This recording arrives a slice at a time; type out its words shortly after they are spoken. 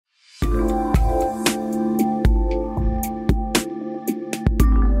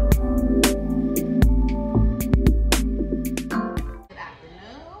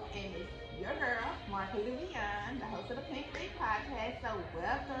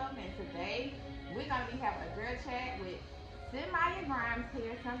Welcome. And today we're gonna be having a girl chat with Maya Grimes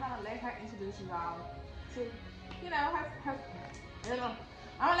here. So I'm gonna let her introduce you all to, I'm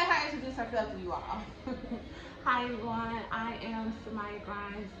gonna let her introduce herself to you all. Hi everyone, I am Samaya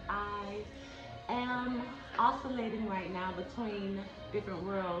Grimes. I am oscillating right now between different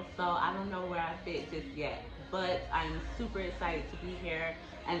worlds, so I don't know where I fit just yet. But I'm super excited to be here,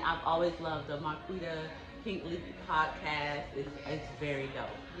 and I've always loved the Marquita Pink Leafy podcast. It's very dope.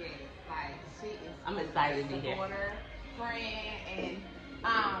 Yes, like she is. I'm excited to be here. Supporter, friend,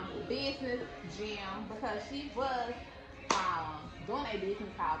 and business gem because she was doing a business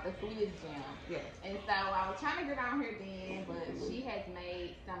called the Sweetest Gem. Yes. And so I was trying to get on here then, but she has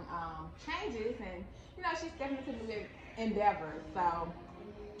made some changes, and she's stepping into new endeavors. So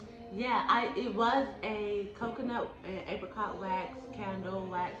yeah, it was a coconut and apricot wax candle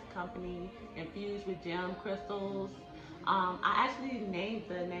wax company infused with gem crystals. I actually named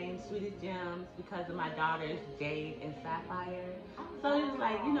the name Sweetest Gems because of my daughter's jade and sapphire. So it was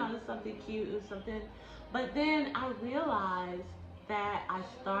like, it's something cute, it was something. But then I realized that I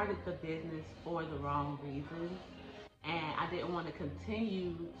started the business for the wrong reasons, and I didn't want to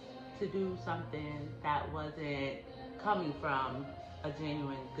continue to do something that wasn't coming from a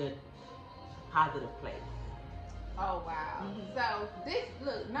genuine, good, positive place. oh wow. Mhm. So this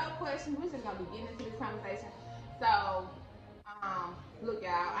look, no questions. We're just gonna be getting into this conversation. So look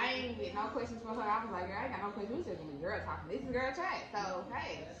y'all, I ain't get no questions for her. I was like, girl, I ain't got no questions. We just gonna be girl talking. This is girl chat. So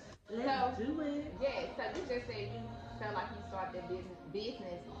hey. Let's do it. Yeah, so you just said you felt like you started that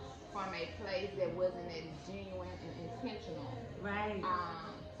business from a place that wasn't as genuine and intentional. Right.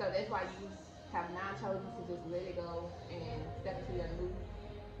 So that's why you have now chosen to just let it go and step into your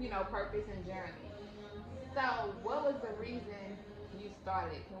new, purpose and journey. So what was the reason you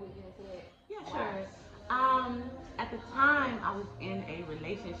started? Can we get into that? Yeah, Why? sure. At the time, I was in a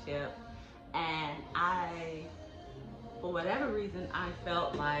relationship, and for whatever reason, I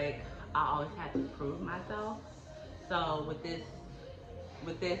felt like I always had to prove myself. So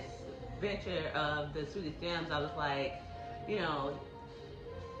with this venture of the Sweetest Gems, I was like, you know,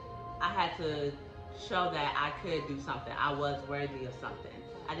 I had to show that I could do something. I was worthy of something.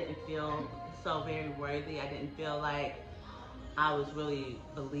 I didn't feel so very worthy. I didn't feel like I was really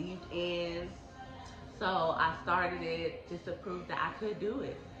believed in. So I started it just to prove that I could do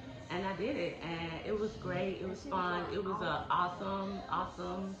it. And I did it. And it was great. It was fun. It was an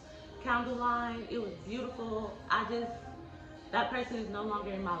awesome candle line. It was beautiful. That person is no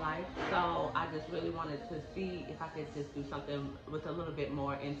longer in my life. So I just really wanted to see if I could just do something with a little bit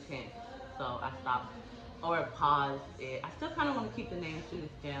more intent. So I stopped or paused it. I still kind of want to keep the name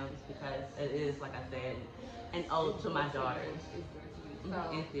Sweetest Gems because it is, like I said, an ode to my daughters. So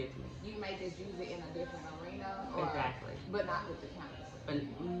It's dear to me. you may just use it in a different arena, Exactly. but not with the candles. But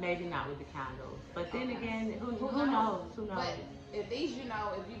maybe not with the candles. But then Okay. again, who Who knows? Who knows? But at least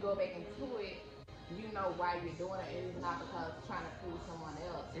if you go back into it, you know why you're doing it, and it's not because trying to prove someone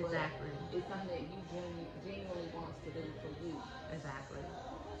else. Exactly. But it's something that you genuinely wants to do for you. Exactly.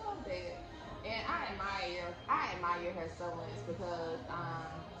 I love that. And I admire her so much because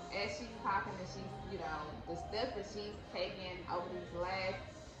as she's talking and she's, the steps that she's taken over these last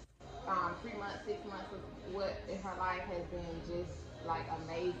 3 months, 6 months of what in her life has been just like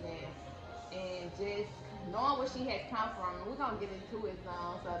amazing, and just knowing where she has come from. And we're gonna get into it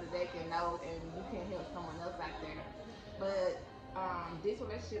some so that they can know and you can help someone else out there. But this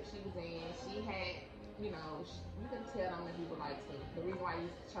relationship she was in, she had, you can tell them if you would like to. The reason why you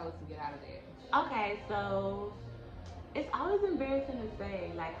chose to get out of there. Okay, so it's always embarrassing to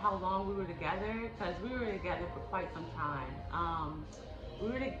say like how long we were together because we were together for quite some time. We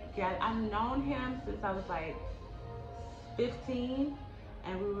were together. I've known him since I was like 15,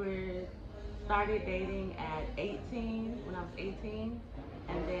 and we were started dating at 18 when I was 18,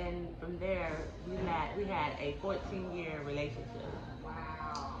 and then from there we had a 14-year relationship.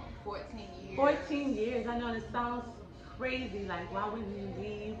 Wow, 14 years. 14 years. I know this sounds crazy. Like, why wouldn't you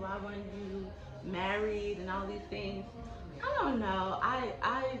leave? Why weren't you married and all these things? I don't know. I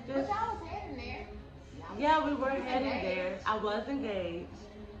But just y'all was heading there. yeah, we were headed there. I was engaged,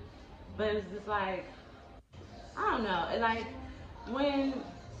 but it's just like I don't know. Like when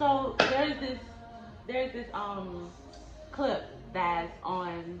there's this clip that's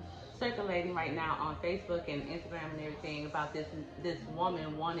on circulating right now on Facebook and Instagram and everything about this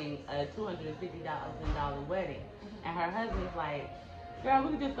woman wanting a $250,000 wedding, and her husband's like, "Girl, we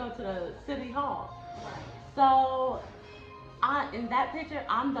could just go to the city hall." So in that picture,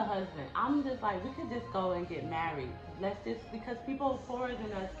 I'm the husband. I'm just like, we could just go and get married. Let's just, because people poorer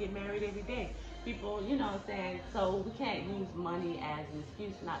than us get married every day. people, saying, so we can't use money as an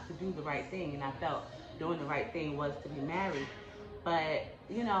excuse not to do the right thing. And I felt doing the right thing was to be married. But,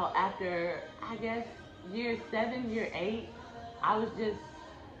 after, I guess, year 7, year 8, I was just,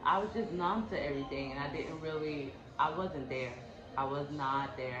 I was just numb to everything. And I wasn't there. I was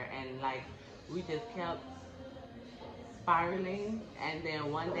not there. And like, we just kept spiraling, and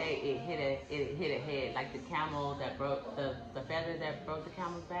then one day it hit a head, like the camel that broke the feather that broke the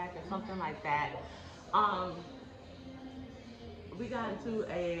camel's back, or something like that. Um, we got into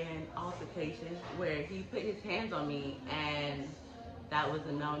an altercation where he put his hands on me, and that was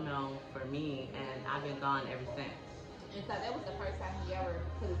a no for me, and I've been gone ever since. And so that was the first time he ever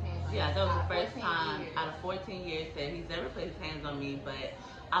put his hands on you. Yeah, that was the first 14 time years. out of 14 years that he's ever put his hands on me. But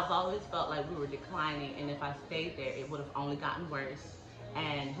I've always felt like we were declining, and if I stayed there, it would have only gotten worse.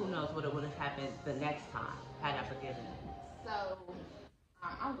 And who knows what would have happened the next time had I forgiven him. So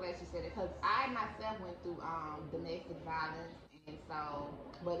I'm glad you said it because I myself went through domestic violence, and so,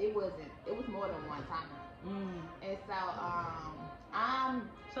 but it was more than one time. Mm. And so I'm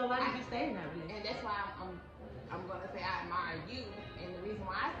So why did you stay in that and relationship? that's why I'm gonna say I admire you, and the reason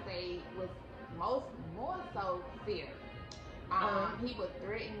why I stayed was more so fear. He would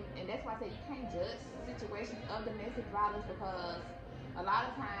threaten, and that's why I say you can't judge situations of domestic violence because a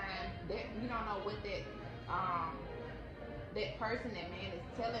lot of times that you don't know what that person, that man is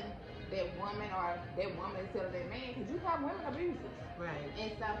telling that woman, or that woman is telling that man, because you have women abusers. Right.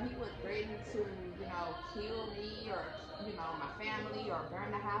 And so he would threaten to, kill me or, my family, or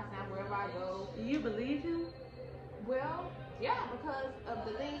burn the house down wherever I go. Do you believe him? Well, yeah, because of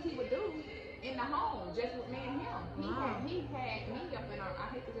the things he would do in the home, just with me and him. Wow. He had me up in I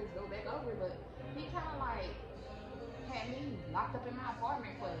hate to just go back over it, but he kind of like had me locked up in my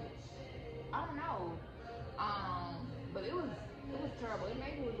apartment for, I don't know, but it was terrible. It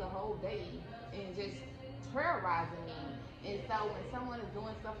maybe was a whole day and just terrorizing me. And so when someone is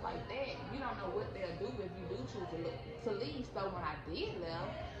doing stuff like that, you don't know what they'll do if you do choose to leave. So when I did leave,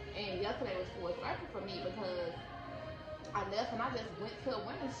 and yesterday was full circle for me because I left and I just went to a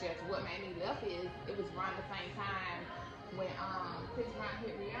women's shelter. What made me left is it was around the same time when Chris Brown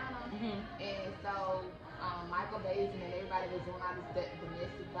hit Rihanna, and so Michael Basin and everybody was doing all this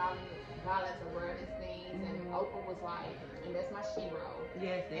domestic violence awareness things, and Oprah was like, and that's my shero.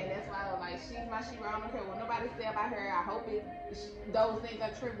 Yes. And that's why I was like, she's my shero. I don't care what nobody say about her. I hope those things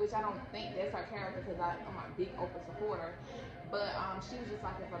are true, which I don't think that's her character because I'm a big Oprah supporter. But she was just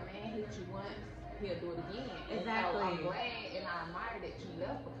like, if a man hits you once, he'll do it again. Exactly. And so I'm glad and I admire that you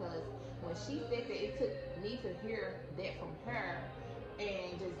left because when she said that, it took me to hear that from her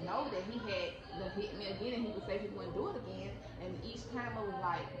and just know that he had hit me again, and he would say he wouldn't do it again. And each time I was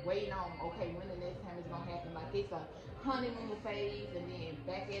like waiting on, okay, when the next time it's gonna happen. Like it's a honeymoon phase, and then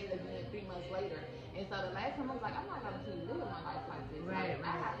back at it again 3 months later. And so the last time I was like, I'm not gonna keep living my life like this. Right,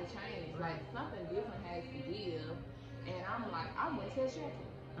 like I have to change. Like something different has to give. And I'm like, I went to a shelter.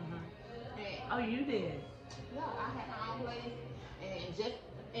 Oh, you did? Yeah, I had my own place,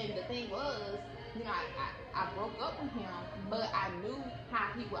 and the thing was, I broke up with him, but I knew how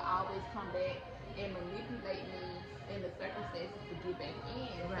he would always come back and manipulate me in the circumstances to get back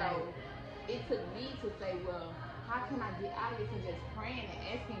in. Right. So it took me to say, well, how can I get out of this, and just praying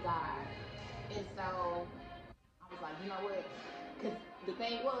and asking God. And so I was like, you know what? Because the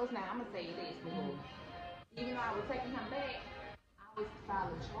thing was, now I'm gonna say this, because even though I was taking him back, I was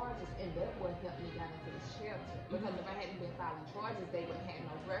filing charges, and that would help me get into the shelter. Because if I hadn't been filing charges, they wouldn't have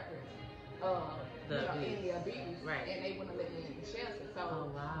no records of any abuse, right. And they wouldn't let me in the shelter. So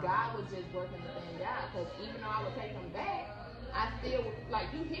wow. God was just working the thing out. Because even though I would take him back, I still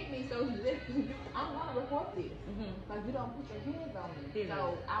like, you hit me, so I'm gonna report this. Like you don't put your hands on me.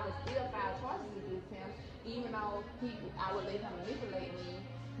 So I would still file charges against him, even though I would let him manipulate me.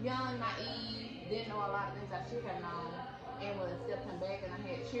 Young, naive, didn't know a lot of things I should have known. And would accept him back, and I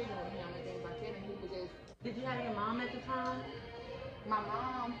had children with him and things like that, and he was just. Did you have your mom at the time? My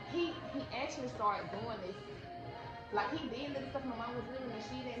mom, he actually started doing this. Like he did little stuff. My mom was living, and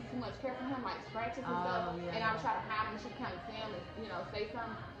she didn't too much care for him, like scratches and stuff. Yeah. And I would try to hide him, and she'd kind of see him and say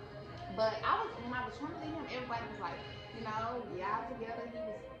something. But when I was trying to leave him, everybody was like, y'all together. He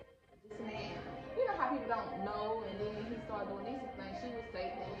was this and that. You know how people don't know, and then he started doing these things. She would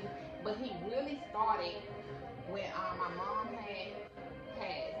say things, but he really started when my mom had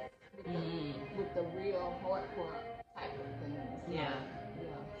passed with the real hardcore type of things. Yeah.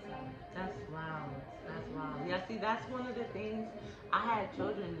 So. That's wild. That's wild. Yeah, see, that's one of the things. I had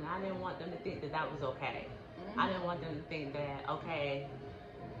children, and I didn't want them to think that was okay. I didn't want them to think that, okay,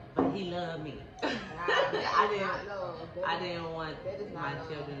 but he loved me. Nah, I that is didn't not love. I didn't want That is my not love.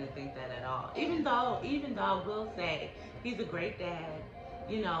 children to think that at all. And Even though I will say he's a great dad.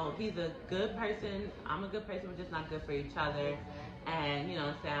 You know, he's a good person. I'm a good person. We're just not good for each other. exactly. And you know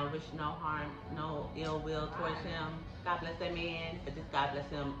what I'm saying? I wish no harm, no ill will towards Right. him. God bless that man, but just God bless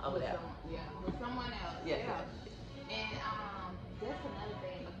him over With there. some, yeah, with someone else, Yes, yeah. yes. And that's another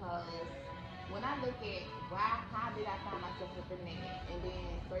thing because when I look at why, how did I find myself up in that, and then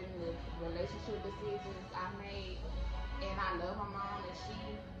certain relationship decisions I made, and I love my mom, and she,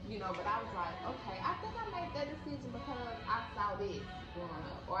 but I was like, okay, I think I made that decision because I saw this growing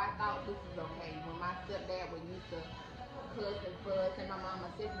up, or I thought this is okay. When my stepdad would used to cuss and fuss, and my mama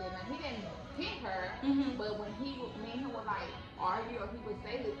said that. Now he didn't hit her, Mhm. but when me and him would like argue or he would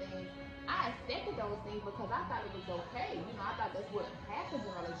say the things, I accepted those things because I thought it was okay. I thought that's what happens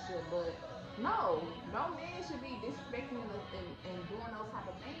in a relationship. But no man should be disrespecting and doing those type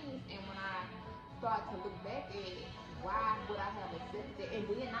of things. And when I start to look back at why would I have accepted it, and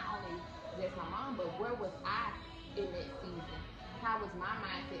then not only just my mom, but where was I in that season? How was my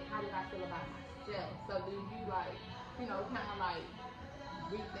mindset? How did I feel about myself? So do you like, kind of like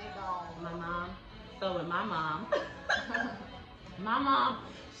rethink on? My mom. So with my mom, my mom,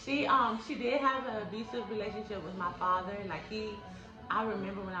 she did have an abusive relationship with my father. Like I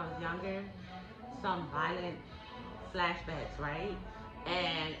remember when I was younger, some violent flashbacks, right?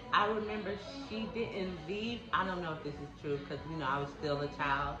 And I remember she didn't leave. I don't know if this is true because I was still a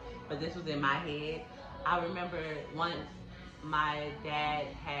child, but this was in my head. I remember once my dad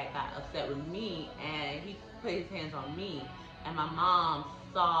had got upset with me and he put his hands on me, and my mom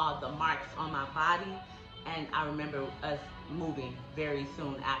saw the marks on my body, and I remember us moving very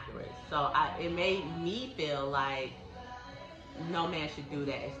soon afterwards. So it made me feel like no man should do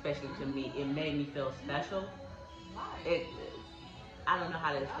that, especially to me. It made me feel special. Right. It I don't know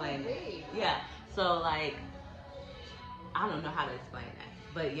how to That was explain it. big. Yeah. So like I don't know how to explain that.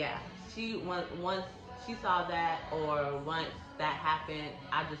 But yeah, once she saw that or once that happened,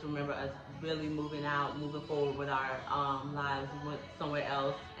 I just remember us really moving out, moving forward with our lives, we went somewhere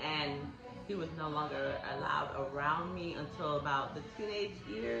else, and he was no longer allowed around me until about the teenage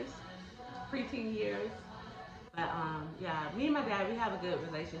years, preteen years. But yeah, me and my dad, we have a good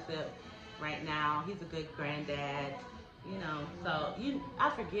relationship right now. He's a good granddad, So I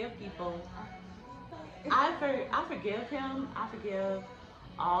forgive people. I forgive him. I forgive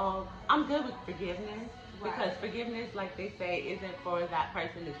all. I'm good with forgiveness because Right. forgiveness, like they say, isn't for that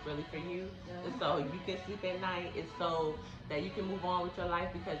person. It's really for you. And so Uh-huh. you can sleep at night. It's so that you can move on with your life.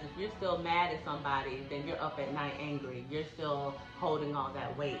 Because if you're still mad at somebody, then you're up at night angry. You're still holding all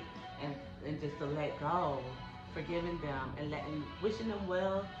that weight, and just to let go, forgiving them and wishing them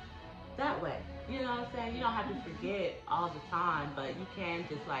well that way. You know what I'm saying? You don't have to forget all the time, but you can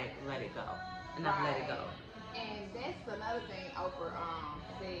just like let it go. Enough, let it Right. go. And that's another thing Oprah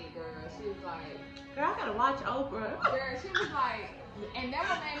said, girl. She was like, Girl, I gotta watch Oprah. girl, she was like, and that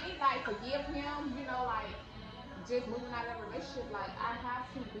what made me like forgive him. Like just moving out of a relationship. Like I have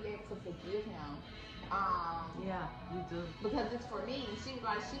to be able to forgive him. Yeah, you do. Because it's for me. She was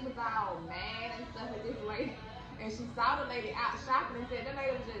like, she was all mad and stuff at this lady, and she saw the lady out shopping and said that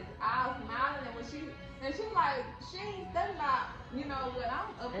lady was just all smiling, and she was like, she ain't studying about, what I'm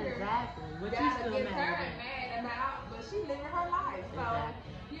up here Exactly. What you gotta still get her mad and at? mad about, but she living her life. So,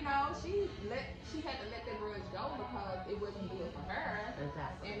 Exactly. she had to let that grudge go because it wasn't good for her,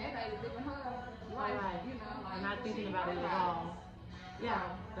 Exactly. and that lady living her All life, right. like I'm not she thinking knew about her it at life. all. So, Yeah,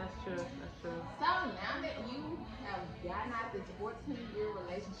 that's true. That's true. so now that you have gotten out this 14-year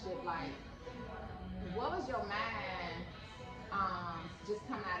relationship, like, what was your mind just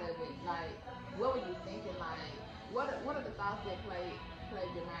coming out of it? Like, what were you thinking? Like, what are the thoughts that played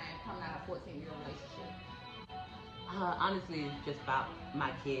your mind coming out of a 14-year relationship? Honestly, it's just about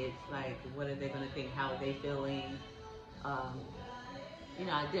my kids. Like, what are they gonna think? How are they feeling? Um,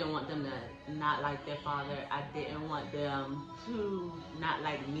 I didn't want them to not like their father. I didn't want them to not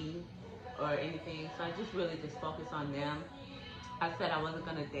like me or anything. So I just really just focused on them. I said I wasn't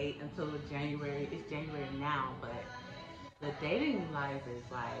gonna date until January. It's January now, but the dating life is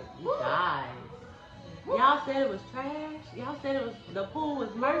like you Woo! guys. Woo! Y'all said it was trash. Y'all said it was the pool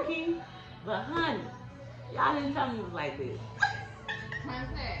was murky, but honey, y'all didn't tell me it was like this.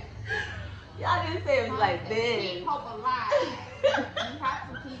 Concept. Y'all didn't say it was like Concept. this. Keep hope alive. You have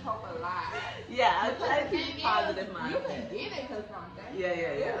to keep hope alive. Yeah, I Because try the to thing keep a is, positive you can mindset. get into something. Yeah,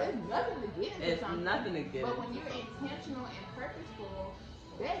 yeah, yeah. There's nothing to get into It's something. nothing to get But into when you're something. intentional and purposeful,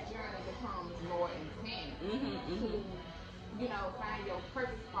 that journey becomes more intense Mhm, to, mhm. find your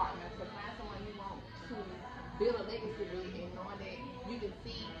purpose partner, to find someone you want to build a legacy with, and knowing that you can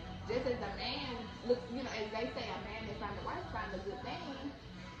see, just as a man look, as they say, a man that find a wife find a good thing,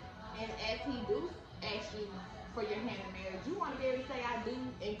 and as he do ask you for your hand in marriage, you want to be able to say I do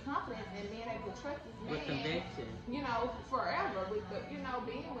in confidence and being able to trust this man, with conviction, forever with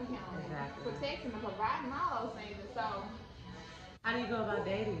being with him exactly. and protecting and providing all those things. And so, how do you go about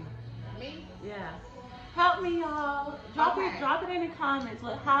dating? Me? Yeah. Help me, y'all. Drop it in the comments.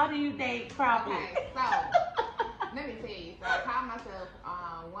 Look, how do you date properly? Okay, so let me tell you. So I call myself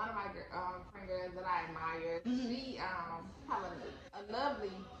one of my friend girls that I admire. Mm-hmm. She had a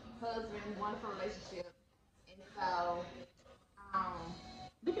lovely husband, wonderful relationship, and so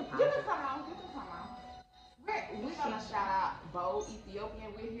you can come on. We're gonna shout out Bo Ethiopian.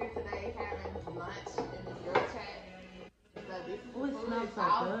 We're here today having lunch in this girl chat. So this is it smells so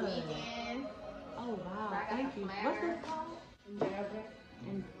good. Vegan. Oh wow, thank you. What's this called?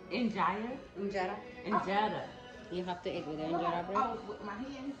 Injera. Injera. You have to eat with the injera bread. Oh, with my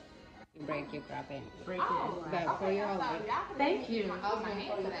hands. You break your crab in. Break it. But for your husband. Thank you. My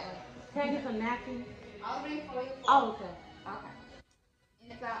hands today. Can I get some napkins? I'll read for you. Oh, okay. Okay.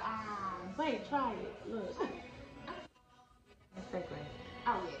 And so, wait, try it. Look. That's so great.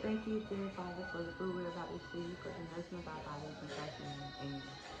 Oh, yeah. Thank you, dear Father, for the food we're about to receive, for the nourishment of our bodies and fashion and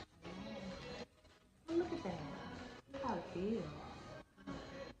oh, look at that. Look how it feels.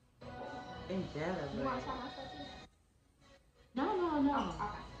 Injera. You want to try my stuff too? No. Oh,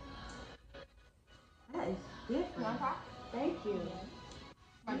 okay. That is different. You want to try? Thank you.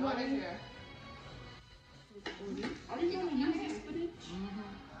 My daughter's here. Are you going to use this footage?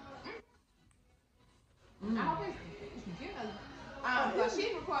 I hope it's getting us. So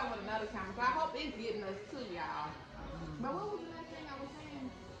she's recording with another camera, so I hope it's getting us too, y'all. But what was the next thing I was saying?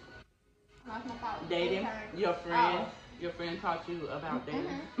 Lost my thought. Dating. Your friend taught you about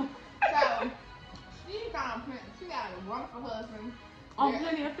dating. So she got a wonderful husband. On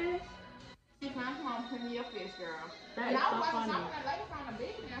Plenty of Fish? She found him on Plenty of Fish, girl. That and is I was so watching funny. some of that lady found a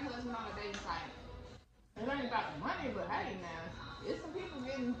billionaire husband on a dating site. It ain't about the money, but hey, man, it's some people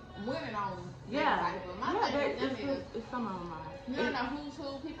getting winning on dating sites. But my thing with them is, it's some of them are. you don't know who's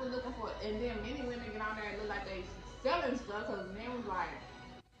who, people looking for, and then many women get on there and look like they selling stuff, because the man was like,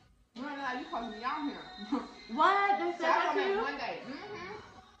 you supposed to be on here. What? They So said I that to went you? one day.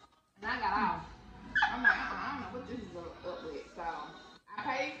 And I got off. I'm like, I don't know what this is up with. So I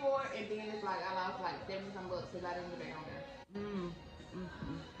paid for it, and then it's like I lost like 70-some bucks because I didn't get on there.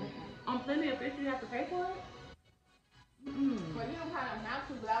 On Plenty of Fish, you have to pay for it? But you don't kind of have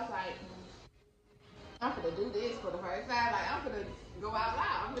to, but I was like, I'm gonna do this for the first time. Like, I'm gonna go out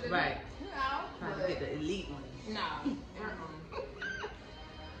loud. I'm gonna do, Trying to get the elite one. No.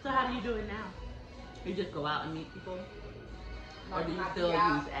 So how do you do it now? You just go out and meet people? Or do you still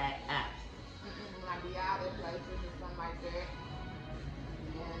use apps? When I be out at places or something like that.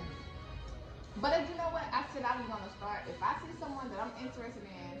 Yeah. But you know what? I said I was gonna start. If I see someone that I'm interested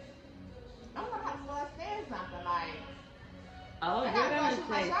in, I'm gonna have to start saying something like. Oh, you're gonna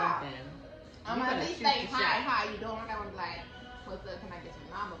say something. I'm gonna at least say hi, how you doing? I'm gonna be like, what's up? Can I get some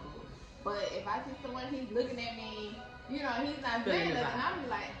number? But if I see someone, he's looking at me, he's not saying nothing, I'm gonna be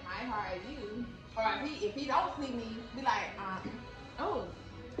like, hi, how are you? Or if he don't see me, be like, oh,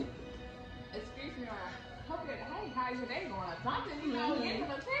 excuse me, or hope you're, hey, how's your day going? Or something, get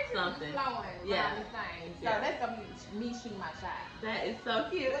some attention flowing around this thing. So that's gonna be me shooting my shot. That is so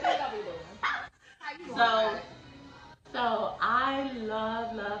cute. What you gonna be doing? How you doing? So I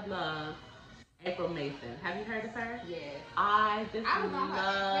love April Mason. Have you heard of her? Yes. I just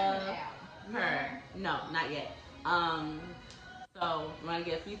love her. No, not yet. So when I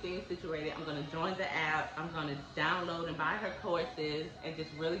get a few things situated, I'm gonna join the app. I'm gonna download and buy her courses and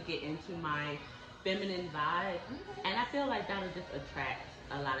just really get into my feminine vibe. And I feel like that'll just attract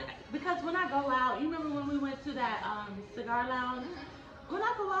a lot of guys. Because when I go out, you remember when we went to that cigar lounge? When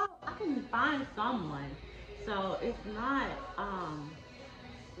I go out, I can find someone. So it's not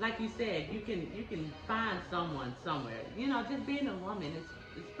like you said, you can find someone somewhere. Just being a woman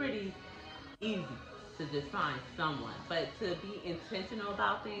is pretty easy to just find someone. But to be intentional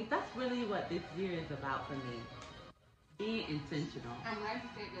about things, that's really what this year is about for me. Being intentional. I'm glad you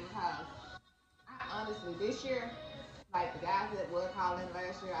said that because I honestly, this year, like the guys that were calling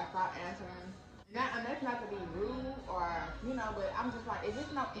last year, I stopped answering. And that's not to be rude or, but I'm just like, if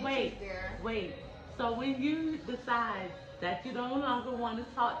there's no interest there. Wait. So when you decide that you no longer want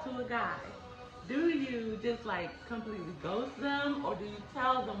to talk to a guy, do you just like completely ghost them or do you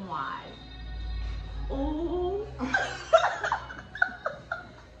tell them why? Ooh.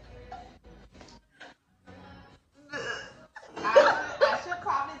 I should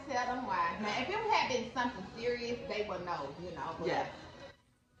probably tell them why. Now, if it had been something serious, they would know, you know. But Yeah.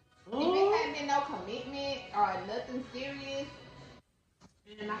 if it hadn't been no commitment or nothing serious,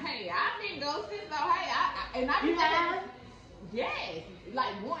 and hey, I've been ghosted, so hey, I You have? yes,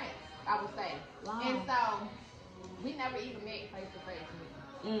 like once I would say, Wow. and so we never even met face to face.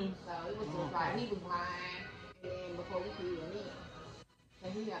 So it was just like he was mine, and then before we could even meet,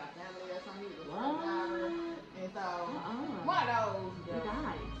 and he had a family or something, he was a truck driver, and so one of those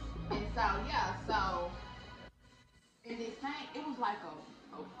girls. And so yeah, so in this thing, it was like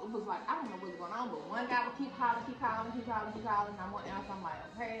it was like I don't know what's going on, but one guy would keep calling, and I went down, so I'm like,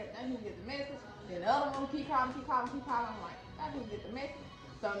 okay, that didn't get the message. Then the other one would keep calling. I'm like, that didn't get the message.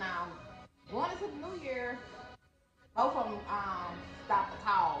 So now, going into the new year, both of them stopped the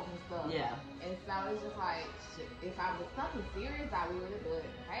calls and stuff. Yeah. And so it's just like, shit, if I was something serious, I would. But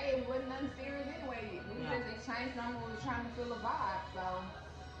hey, it wasn't nothing serious anyway. We just exchanged numbers. We were trying to feel a vibe. So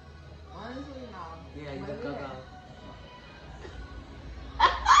honestly, no. Yeah, you just go.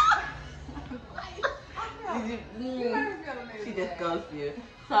 She just ghosted you.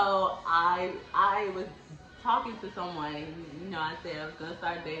 So I was talking to someone, you know, I said I was gonna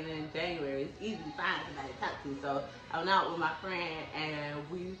start dating in January. It's easy to find somebody to talk to. So I went out with my friend and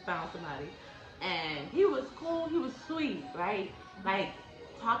we found somebody. And he was cool, he was sweet, right? Like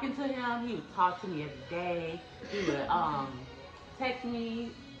talking to him, he would talk to me every day. He would text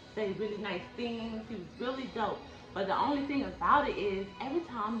me, say really nice things. He was really dope. But the only thing about it is every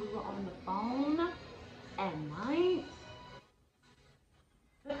time we were on the phone at night,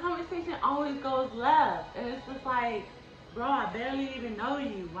 the conversation always goes left. And it's just like, bro, I barely even know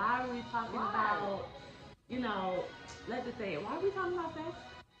you. Why are we talking about, you know, let's just say it. Why are we talking about sex?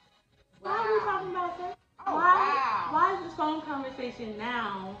 Why are we talking about sex? Why is the phone conversation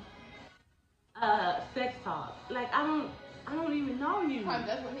now sex talk? Like I don't even know you. Because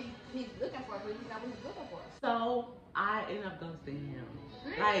that's what he's looking for, but you know what he's looking for. So I ended up ghosting him.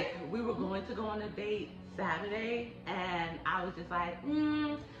 Like we were going to go on a date Saturday, and I was just like,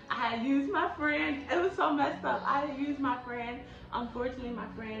 I had used my friend. It was so messed up. I had used my friend. Unfortunately, my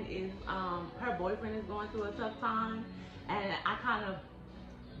friend is her boyfriend is going through a tough time, and I kind of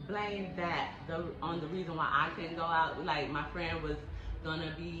blamed that on the reason why I couldn't go out. Like my friend was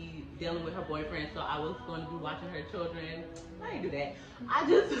gonna be dealing with her boyfriend, so I was gonna be watching her children. I didn't do that. I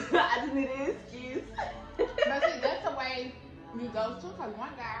just needed an excuse. But see, that's the way you go too. Cause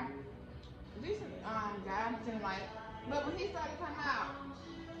one guy, decent guy, seemed like, but when he started coming out,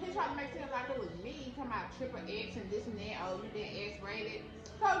 he tried to make it seem like it was me. Come out triple X and this and that. Oh, you been X rated.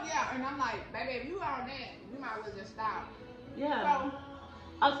 So yeah, and I'm like, baby, if you on that, you might as well just stop. Yeah.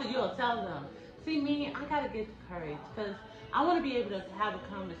 So you'll tell them. See me, I gotta get the courage because I want to be able to have a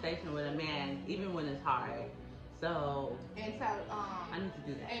conversation with a man even when it's hard. So I need to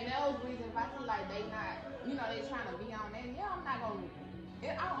do that. And those reasons, if I feel like they not, you know, they trying to be on that, yeah, I'm not gonna. I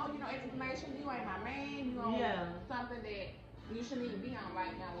don't owe you no information. You ain't my man. You own something that you shouldn't even be on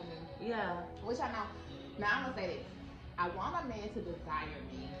right now with me. Yeah. Which I know. Now I'm gonna say this. I want a man to desire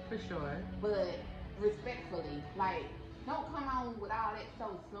me. For sure. But respectfully, like, don't come on with all that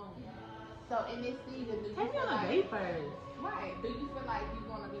so soon. So in this season, do you take me feel on a date first. Right. Do you feel like you're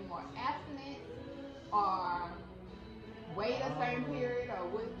gonna be more abstinent or wait a certain period, or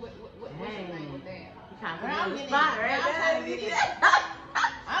what's your thing with that? You kind of put me on the spot right there.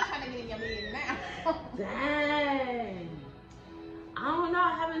 I'm trying to get in your bed now. Dang. I don't know.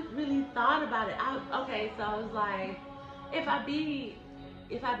 I haven't really thought about it. Okay, so I was like, if I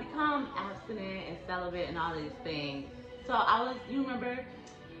become abstinent and celibate and all these things. So I was. You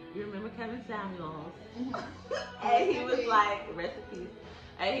remember Kevin Samuels? Mm-hmm. And he was like, recipes.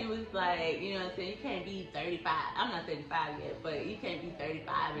 And he was like, you know what I'm saying, you can't be 35. I'm not 35 yet, but you can't be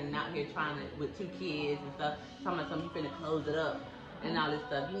 35 and out here trying to, with 2 kids and stuff, talking about something, you finna close it up and all this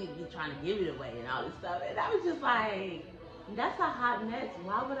stuff. You need to be trying to give it away and all this stuff. And I was just like, that's a hot mess.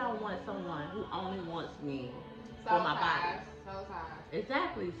 Why would I want someone who only wants me for my body? Soul ties.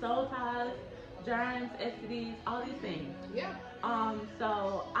 Exactly. Soul ties, germs, STDs, all these things. Yeah.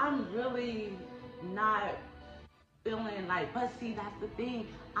 So I'm really not feeling like, but see, that's the thing.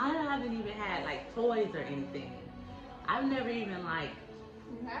 I haven't even had like toys or anything. I've never even like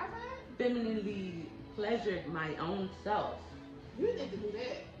femininely pleasured my own self. You need to do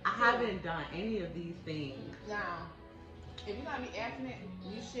that. I haven't done any of these things. Now, if you're gonna be abstinent,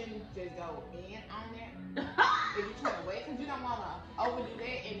 you shouldn't just go in on that. If you're trying to wait, because you don't want to overdo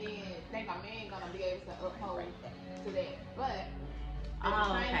that and then think a man gonna be able to uphold to that. But at the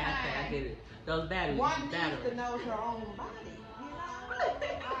same time, I get it. Those batteries. One needs to know her own body. You know,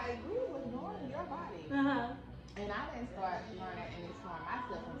 I agree with knowing your body. And I didn't start learning and exploring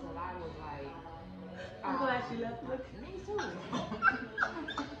myself until I She left looking. Me too.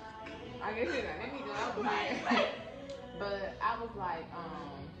 I guess you know, let me go over here. But I was like,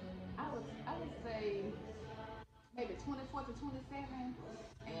 I would say maybe 24 to 27.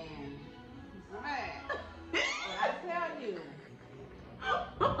 And man, when I tell you,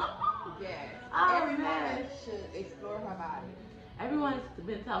 yes, Oh, every man. woman should explore her body. Everyone's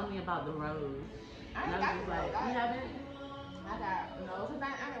been telling me about the rose. I And ain't I got was the just road. like, you haven't? I got no, cause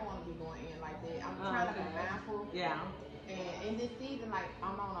I didn't want to be going in like that. I'm Oh, trying to be okay. mindful. Yeah. And in this season, like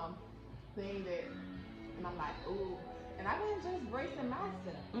I'm on a thing that, and I'm like, ooh, and I've been just bracing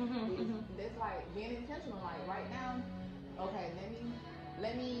myself. That's like being intentional. Like right now, okay,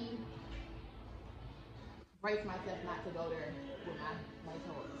 let me brace myself not to go there with my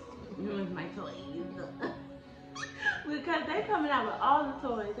toys. With my toys. Because they coming out with all the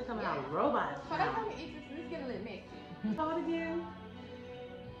toys. They're coming out with robots. So that's how let's get a little messy. How it again?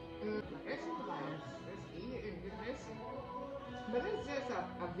 It's like let's eat it and get messy. But it's just a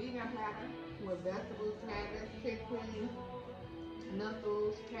vegan platter with vegetables, cabbage, chickpeas,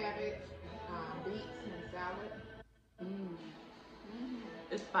 lentils, cabbage, beets, and salad.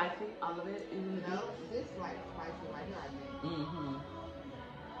 It's spicy, all of it. Even the No, this like spicy right here, I think.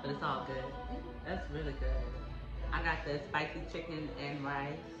 But it's all good. That's really good. I got the spicy chicken and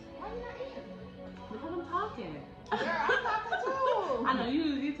rice. Why you not eating? Because I'm talking. Girl, I'm talking too. I know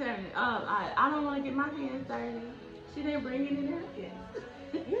you tearing it up. I don't want to get my hands dirty. She didn't bring any napkins.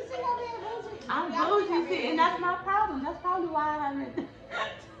 You see how being bougie? I'm bougie, see, and that's my problem. That's probably why I haven't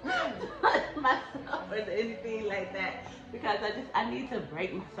touched myself or anything like that. Because I need to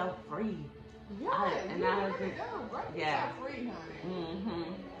break myself free. Yeah, and I was break yourself free, honey.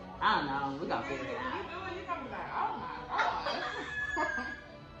 I don't know. We're gonna figure it out. You do it, you're gonna be like, oh my god.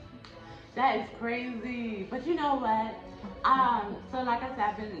 That is crazy. But you know what? So like I said,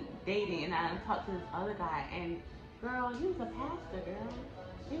 I've been dating and I talked to this other guy and girl, he was a pastor, girl.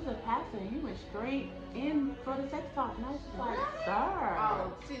 He was a pastor and he went straight in for the sex talk. And I was just like, sir.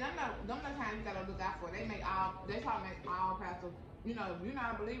 Oh, see, them the times you gotta look out for. They try to make all pastors, you know, if you're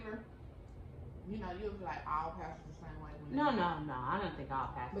not a believer, you know, you'll be like all pastors the same way. No, I don't think all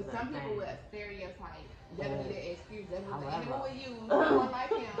pastors But are some the people same. with stereotype, that'll be their excuse. That's what they However. will use. Someone like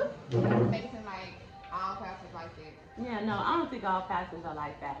him makes him like all pastors like that. Yeah, no, I don't think all pastors are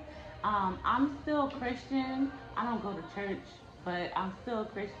like that. I'm still Christian. I don't go to church, but I'm still a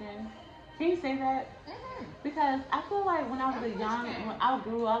Christian. Can you say that? Because I feel like when I was when I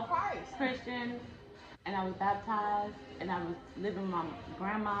grew up Christian, and I was baptized, and I was living with my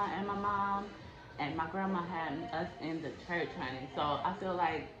grandma and my mom, and my grandma had us in the church, honey. So I feel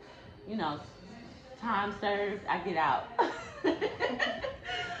like, you know, time served, I get out.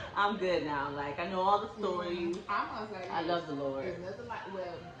 I'm good now. Like, I know all the stories. I'm gonna say I love the Lord. There's nothing like,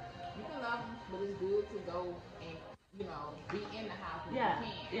 well, you can love him, but it's good to go and, you know, be in the house when you can.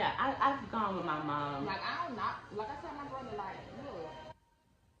 Yeah, I've gone with my mom. Like, like I said, my brother, like, look,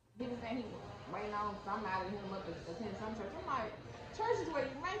 he was saying he was waiting on somebody to hit him up to attend some church. I'm like, church is where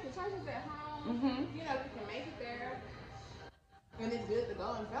you make it. Church is at home. You know, you can make it there. And it's good to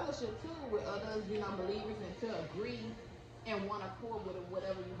go in fellowship, too, with others, you know, believers, and to agree and want to accord with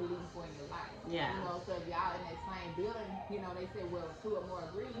whatever you believe for in your life. Yeah. You know, so if y'all in that same building, you know, they say, well, two or more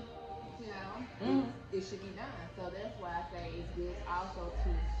agree, you know, it should be done. So that's why I say it's good also to,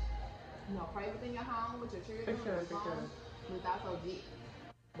 you know, pray within your home with your children. For sure. But also get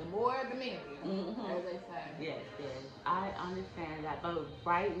the more the merrier, as they say. Yes. I understand that. But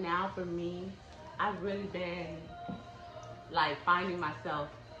right now for me, I've really been like finding myself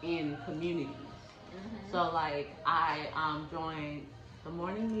in communities. So like I joined the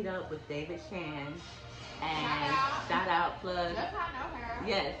morning meetup with David Shan, and shout out plug. That's how I know her.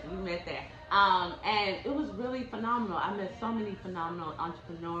 Yes, we met there. And it was really phenomenal. I met so many phenomenal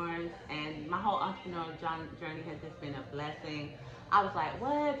entrepreneurs, and my whole entrepreneurial journey has just been a blessing. I was like,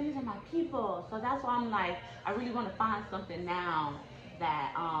 what? These are my people. So that's why I'm like, I really want to find something now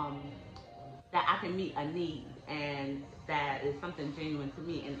that that I can meet a need and that is something genuine to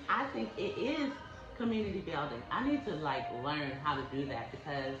me. And I think it is community building. I need to like learn how to do that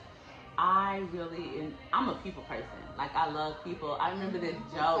because I'm a people person. Like I love people. I remember this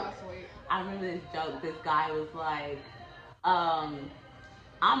joke. This guy was like,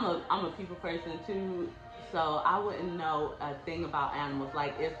 I'm a people person too. So I wouldn't know a thing about animals.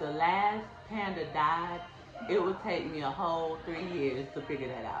 Like if the last panda died, it would take me a whole 3 years to figure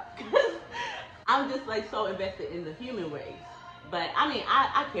that out. I'm just like so invested in the human race. But I mean,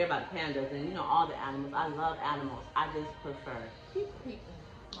 I care about the pandas and all the animals. I love animals. I just prefer people.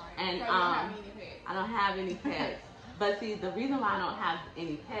 Right. And so you don't have any pets. I don't have any pets. But see, the reason why I don't have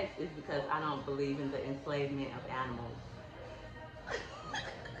any pets is because I don't believe in the enslavement of animals.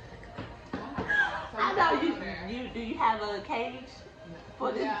 Oh my God. So I you know got you. one there. You do you have a cage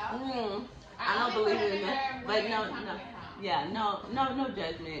for this? Yeah. I I don't only put believe them in in that. there But when no, no, company comes. yeah, no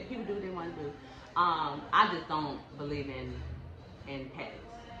judgment. People do what they want to do. I just don't believe in pets.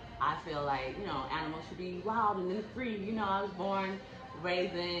 I feel like animals should be wild and then free. I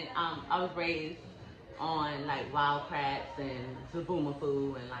was raised on like wild crats and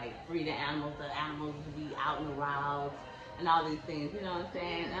Zaboomafoo and like free the animals to be out in the wilds and all these things. You know what I'm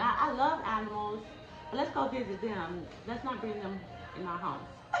saying? And I love animals, but let's go visit them. Let's not bring them in our homes.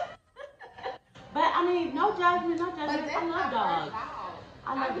 But I mean, no judgment, no But judgment. I that's love my first dogs. dog.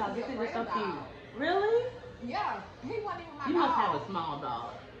 I I love used to dogs. be I think they're afraid so of cute. dogs. Really? Yeah, he wasn't even my You must have dog. a small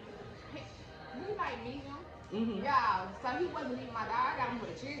dog. He like medium. Mhm. Yeah, so he wasn't even my dog. I got him for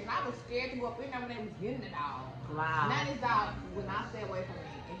the children. I was scared to go up in there when they was getting the dog. Wow. Now this dog will not stay away from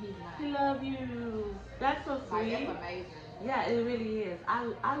me, and he's not. I love you. That's so Like that's sweet. amazing. Yeah, it really is.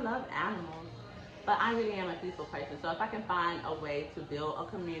 I love animals, but I really am a peaceful person. So if I can find a way to build a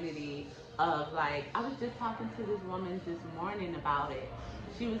community of like, I was just talking to this woman this morning about it.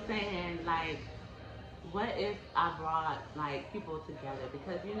 She was saying like, what if I brought like people together?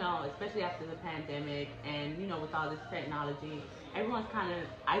 Because especially after the pandemic and with all this technology, everyone's kind of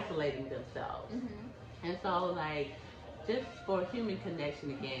isolating themselves. Mhm. And so, like, just for human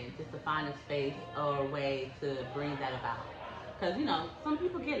connection again, just to find a space or a way to bring that about. Because, some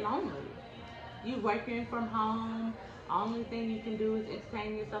people get lonely. You working from home, only thing you can do is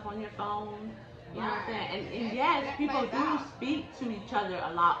entertain yourself on your phone. You know what I'm saying? Right. And And yes, that people plays do out. speak to each other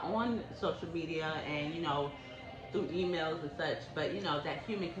a lot on social media and, through emails and such. But, that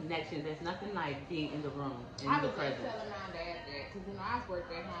human connection, there's nothing like being in the room, I in the was just presence. telling my dad that because I've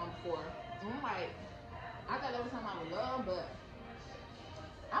worked at home before. And I'm like, I thought that was something I would love, but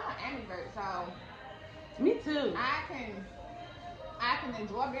I'm an ambivert, so Me too. I can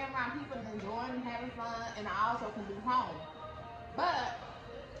enjoy being around people and enjoying having fun, and I also can be home. But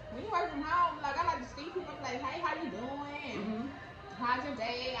when you work from home, like I like to see people like, hey, how you doing? Hmm. How's your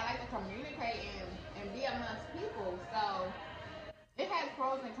day? I like to communicate and be amongst people. So it has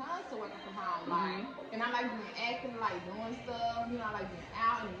pros and cons to working from home. Like, Hmm. and I like being active, like doing stuff. I like being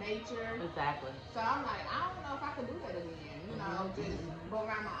out in nature. Exactly. So I'm like, I don't know if I could do that again. Just Hmm. go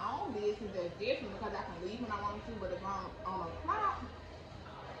around my own business. That's different because I can leave when I want to. But if I'm on a clock,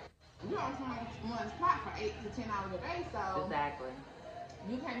 on someone's clock for 8 to 10 hours a day, so Exactly.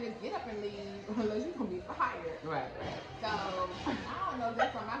 you can't just get up and leave unless you're gonna be fired. Right, So I don't know if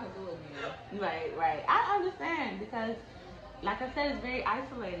that's something I can do again. right, right. I understand because, like I said, it's very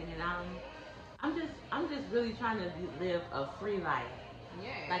isolating, and I'm just really trying to live a free life. Yeah.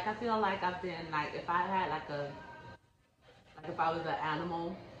 Like I feel like I've been like if I had like if I was an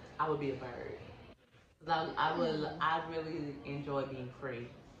animal, I would be a bird. 'Cause I really enjoy being free.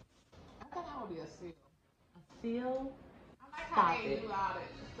 I think I would be a seal. A seal? I like how Stop they it. do all that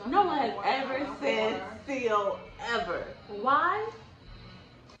stuff No in one the has water. I ever love said water. seal ever. Why?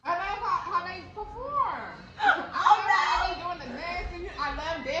 I love how they perform. I Oh love how they be doing the dancing. I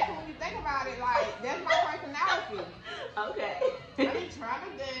love dancing when you think about it. Like, that's my personality. no. Okay. I be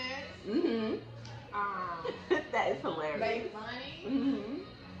trying to dance. Mhm. Um, That is hilarious. they funny. Mhm.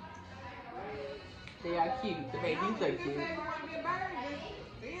 They are cute. The You know, babies when are you just cute. say you want to be a bird,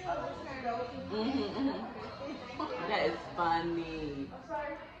 just still just kind of. Mhm. Mhm. That is funny.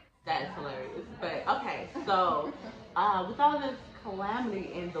 That is hilarious. But okay, so with all this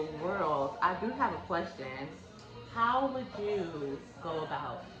calamity in the world, I do have a question. How would you go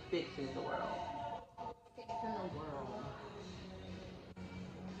about fixing the world? Fixing the world.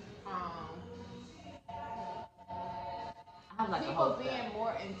 Um, I have like a whole People step. being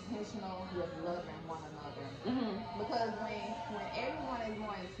more intentional with loving one another. Mhm. Because when everyone is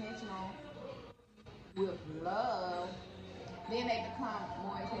more intentional with love, then they become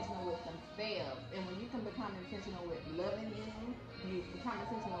more intentional with themselves. And when you can become intentional with loving you become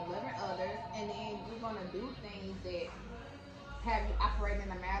intentional with loving others, and then you're gonna do things that have you operating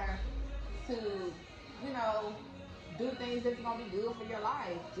in a manner to, you know, do things that's gonna be good for your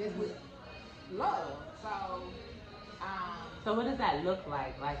life, just Mhm. with love. So, um, So what does that look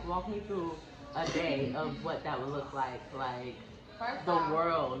like? Like walk me through a day of what that would look like first the off,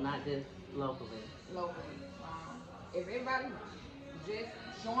 world, not just locally. locally, if everybody just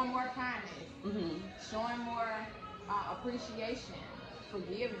showing more kindness, Mhm. showing more appreciation,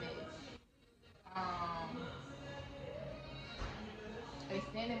 forgiveness, um,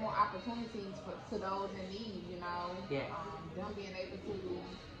 extending more opportunities to those in need, Yes. them being able to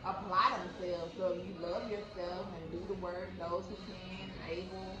apply themselves. So if you love yourself and do the work, those who can,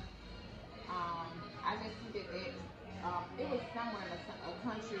 able, I just see that it was somewhere in a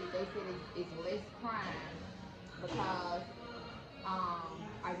country they said it's less crime because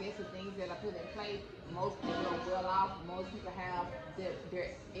I guess the things that are put in place, most people are well off. Most people have their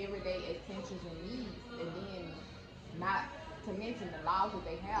everyday essentials and needs, and then not to mention the laws that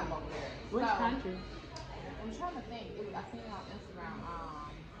they have over there. Which So country? I'm trying to think. I seen it on Instagram.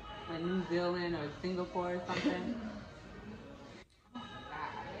 Like New Zealand or Singapore or something?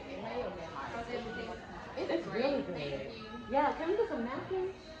 It may have been like it's It's great. really Thank good. you. Yeah, can we get some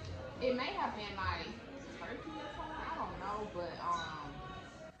napkins? It may have been like Turkey or something. I don't know, but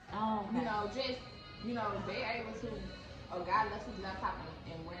Oh, you okay. know, just they able to. A guy left his laptop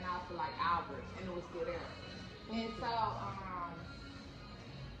and went out for like hours, and it was still there. And so,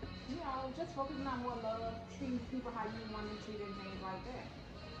 just focusing on more love, treating people how you want to treat and things like that.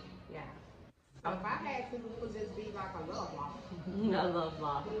 Yeah. So if I had to, it would just be like a love law. I love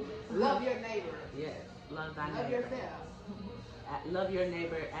law. Love your neighbor. Yes, love thy Love neighbor. yourself. Love your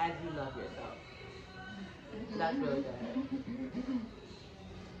neighbor as you love yourself. That's really good.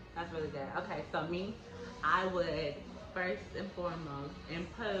 That's really good. Okay, so me, I would first and foremost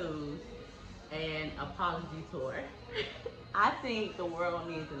impose an apology tour. I think the world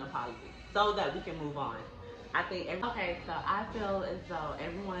needs an apology so that we can move on. I think okay, so I feel as though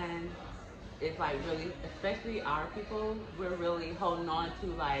everyone is like really, especially our people, we're really holding on to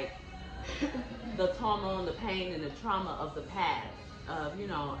like the turmoil and the pain and the trauma of the past of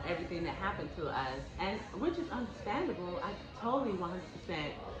everything that happened to us, and which is understandable. I totally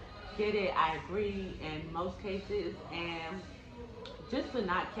 100% get it. I agree in most cases, and just to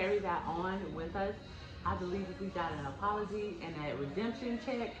not carry that on with us, I believe if we got an apology and a redemption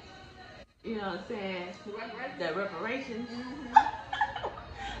check, you know what I'm saying, the reparations.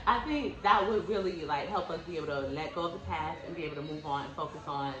 I think that would really like help us be able to let go of the past and be able to move on and focus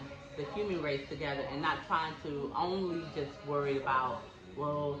on the human race together and not trying to only just worry about,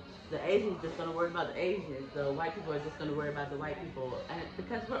 well, the Asians just gonna worry about the Asians, the white people are just gonna worry about the white people, and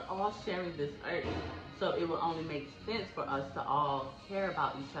because we're all sharing this earth, so it will only make sense for us to all care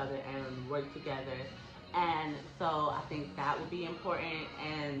about each other and work together. And so I think that would be important.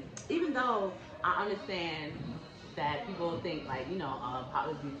 And even though I understand that people think like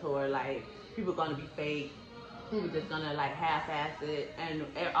apology tour, like people gonna be fake, people just gonna like half-ass it and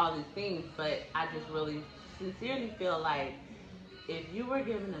all these things, but I just really sincerely feel like if you were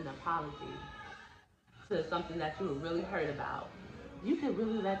given an apology to something that you were really hurt about, you could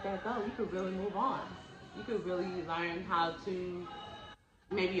really let that go. You could really move on. You could really learn how to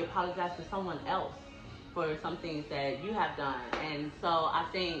maybe apologize to someone else for some things that you have done. And so I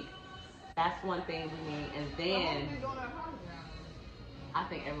think that's one thing we need. And then I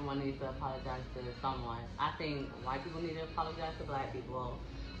think everyone needs to apologize to someone. I think white people need to apologize to black people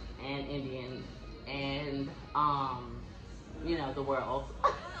and Indians and the world.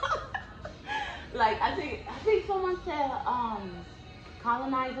 Like I think someone said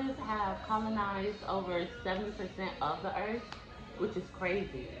colonizers have colonized over 70% of the earth, which is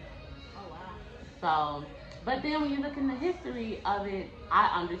crazy. Oh wow. So, but then when you look in the history of it,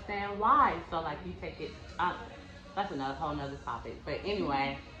 I understand why. So like you take it, that's another whole nother topic. But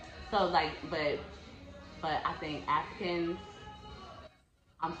anyway, so like, but I think Africans.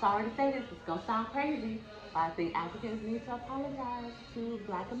 I'm sorry to say this. It's gonna sound crazy, but I think Africans need to apologize to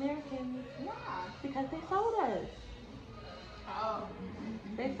Black Americans Why? because they sold us. Oh.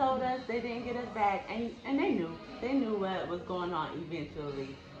 They sold us. They didn't get us back, and they knew what was going on.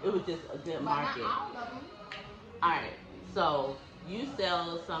 Eventually, it was just a good But not market. all of them. All right, so you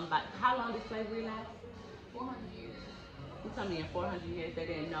sell somebody. How long did slavery last? 400 years. You tell me in 400 years they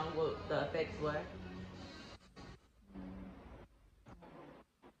didn't know what the effects were.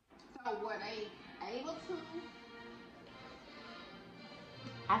 So were they able to?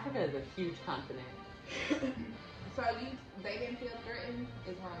 Africa is a huge continent. So they didn't feel threatened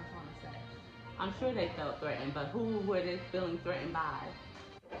is what I'm trying to say. I'm sure they felt threatened, but who were they feeling threatened by?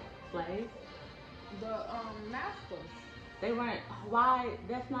 Slaves? The masters. They weren't. Why?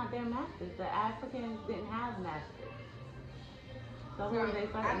 That's not their masters. The Africans didn't have masters. So who So were they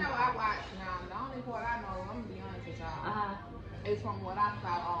I threatened? know I watched now. The only part I know, I'm gonna be honest with y'all, Uh is from what I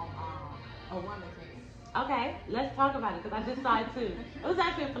saw on a Woman King. huh. Okay, let's talk about it because I just saw it too. It was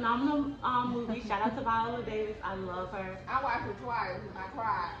actually a phenomenal movie. Shout out to Viola Davis. I love her. I watched it twice and I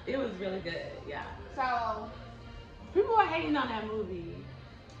cried. It was really good. Yeah. So People were hating on that movie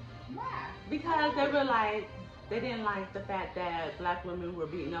why? because they were like they didn't like the fact that black women were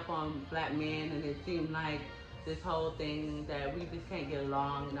beating up on black men, and it seemed like this whole thing that we just can't get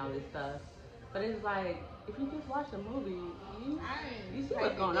along and all this stuff. But it's like if you just watch the movie, you I you didn't see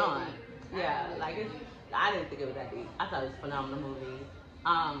what's take it going that on. deep. I Yeah, didn't look like that it's. deep. I didn't think it was that deep. I thought it was a phenomenal movie.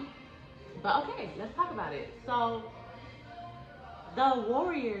 Um, but okay, let's talk about it. So the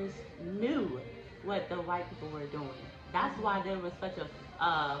warriors knew what the white people were doing. That's why there was such a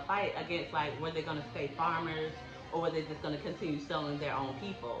fight against like were they going to stay farmers or were they just going to continue selling their own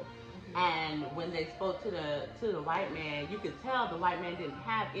people. And when they spoke to the white man, you could tell the white man didn't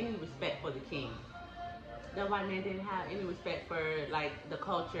have any respect for the king. The white man didn't have any respect for like the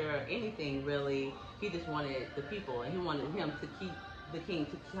culture or anything really. He just wanted the people, and he wanted him to keep the king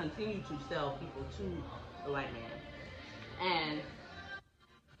to continue to sell people to the white man. And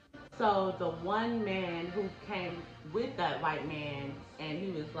so the one man who came with that white man, and he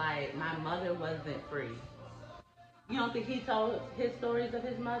was like, "My mother wasn't free." You don't think he told his stories of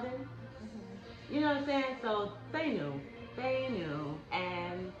his mother? You know what I'm saying? So they knew,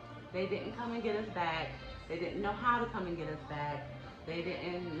 and they didn't come and get us back. They didn't know how to come and get us back. They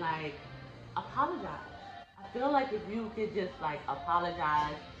didn't like apologize. I feel like if you could just like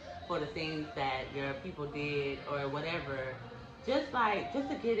apologize for the things that your people did or whatever, just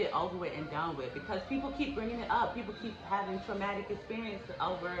to get it over with and done with, because people keep bringing it up. People keep having traumatic experience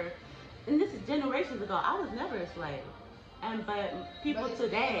over, and this is generations ago. I was never a slave, and but people But it's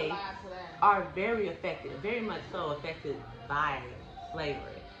today still alive today. are very affected, very much so affected by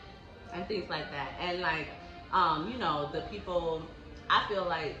slavery and things like that. And like, the people, I feel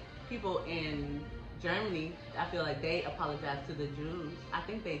like people in Germany, I feel like they apologized to the Jews. I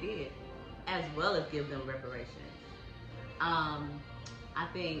think they did, as well as give them reparations. Um, I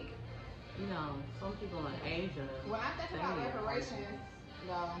think, some people in Asia. When I think they about need reparations,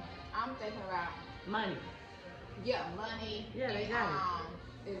 though, I'm thinking about money. money. Yeah, they And got it.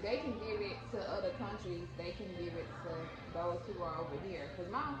 if they can give it to other countries, they can give it to those who are over here. Cause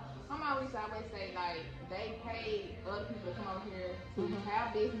my mom used to always say like they paid other people to come over here to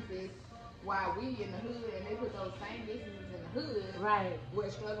have businesses while we in the hood, and they put those same businesses in the hood Right. where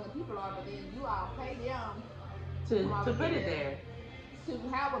struggling people are. But then you all pay them To put it there. to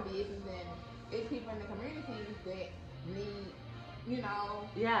have a business, and it's people in the community that need,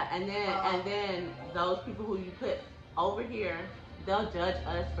 Yeah, and then those people who you put over here, they'll judge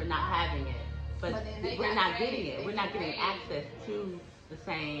us for not having it, but But then they we're got not paid. getting it. They We're not get getting paid. access to the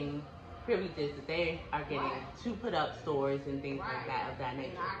same privileges that they are getting Right. to put up stores and things like Right. that of that In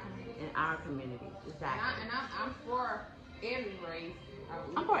nature our community. in our communities. Exactly. I'm for every race.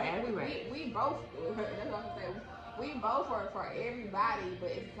 I'm for every race. We both. That's what I'm saying. We both are for everybody,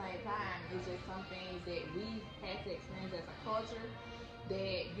 but at the same time, it's just some things that we had to experience as a culture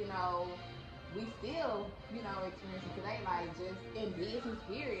that we still experiencing today. Like just in business,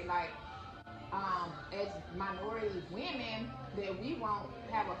 period. Like as minority women, that we won't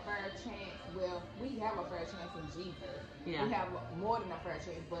have a fair chance. Well, we have a fair chance in Jesus. Yeah. We have more than a fair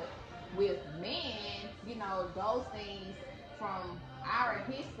chance. But with men, those things from our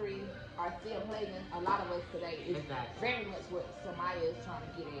history are still plaguing a lot of us today. It's Exactly. very much what Samaya is trying to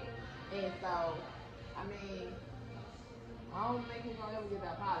get at. And so, I mean, I don't think we're going to ever get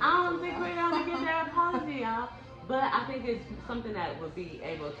that apology. I don't think we're gonna get that apology, y'all. But I think it's something that would be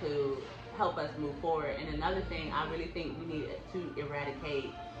able to help us move forward. And another thing, I really think we need to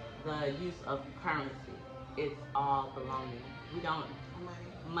eradicate the use of currency. It's all baloney. We don't.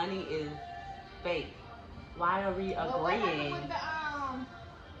 Money is fake. Why are we Well, what happened agreeing? with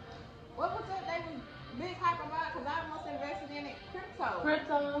what was that they was big hype about? Because I almost invested in it, crypto.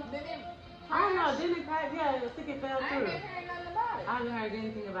 Crypto? Then it I don't know. crashed. Didn't it crash? Yeah, I think it fell I ain't through. been hearing nothing about it. I haven't heard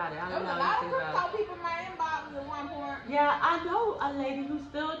anything about it. I There don't was a know lot of anything about crypto it. people in my inbox at one point. Yeah, I know a lady who's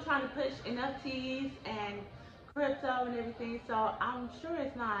still trying to push NFTs and crypto and everything, so I'm sure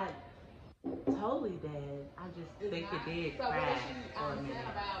it's not totally dead. I just It's think not. it did So what crash is she for a saying minute.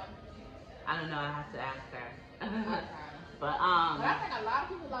 about? I don't know. I have to ask her. Okay. But But I think a lot of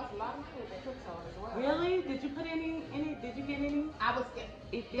people lost a lot of money with their crypto as well. really, did you put any? Did you get any? I was scared.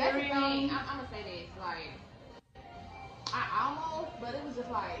 Ethereum. That's the thing. I'm gonna say this. Like, I almost, but it was just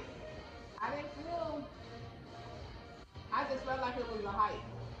like I didn't feel. I just felt like it was a hype.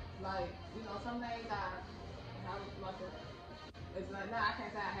 Like, some days I was like, it's like, no, I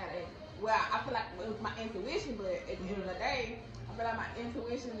can't say I had a. Well, I feel like it was my intuition, but at the end of the day, I feel like my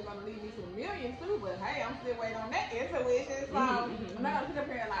intuition is gonna lead me to millions too. But hey, I'm still waiting on that intuition, so I'm not gonna sit up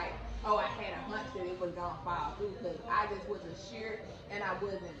here and like, oh, I had a hunch that it was gonna fall through because I just wasn't sure and I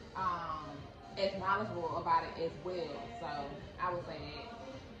wasn't as knowledgeable about it as well. So I would say that.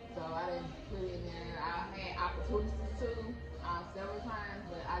 So I didn't put it in there. I had opportunities to several times,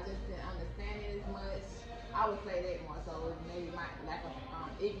 but I just didn't understand it as much. I would say that more so maybe my lack of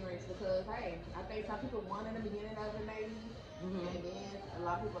ignorance because hey, I think some people won in the beginning of it maybe, and then a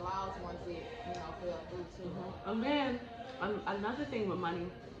lot of people lost once it fell through too. And then another thing with money,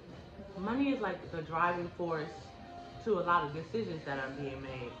 money is like the driving force to a lot of decisions that are being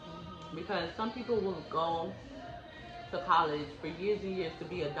made. Because some people will go to college for years and years to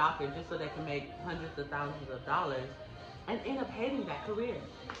be a doctor just so they can make hundreds of thousands of dollars and end up hating that career.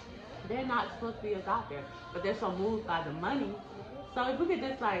 They're not supposed to be a doctor, but they're so moved by the money. So if we could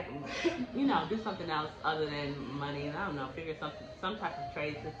just like, do something else other than money, and I don't know, figure some type of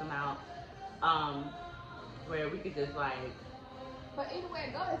trade system out, where we could just like. But either way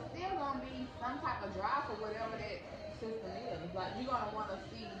it goes, it's still gonna be some type of drive for whatever that system is. Like you're gonna want to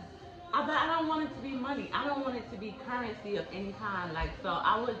see. But I don't want it to be money. I don't want it to be currency of any kind. Like, so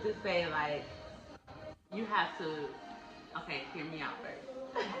I would just say like, you have to. Okay, hear me out first.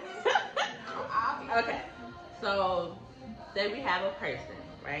 Okay, so say we have a person,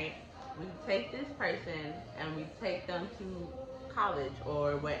 right? We take this person and we take them to college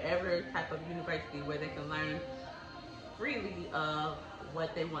or whatever type of university where they can learn freely of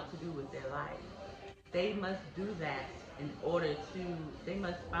what they want to do with their life. They must do that in order to, they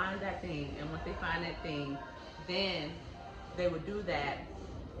must find that thing, and once they find that thing, then they would do that,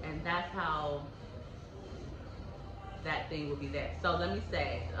 and that's how that thing will be there. So let me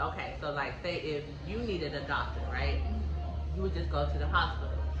say, okay, so like say if you needed a doctor, right? You would just go to the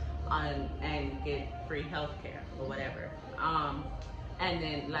hospital and get free health care or whatever. And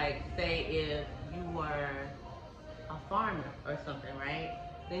then like say if you were a farmer or something, right?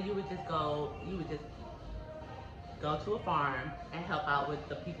 Then you would just go to a farm and help out with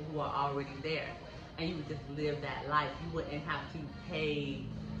the people who are already there. And you would just live that life. You wouldn't have to pay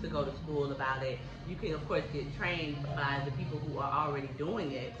to go to school about it. You can of course get trained by the people who are already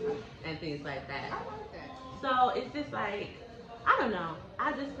doing it and things like that. I like that. So it's just like, I don't know.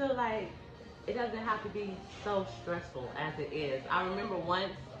 I just feel like it doesn't have to be so stressful as it is. I remember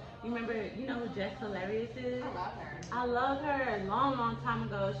once, you know who Jess Hilarious is? I love her. I love her. A long, long time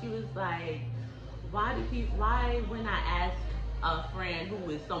ago, she was like, why when I ask a friend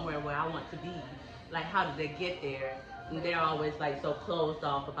who is somewhere where I want to be, like how did they get there? And they're always like so closed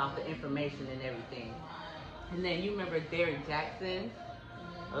off about the information and everything. And then you remember Derek Jackson?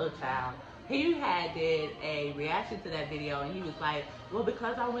 Oh, child. He did a reaction to that video, and he was like, well,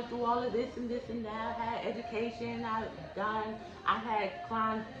 because I went through all of this and this and that, I had education, I had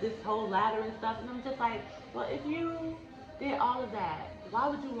climbed this whole ladder and stuff, and I'm just like, well, if you did all of that, why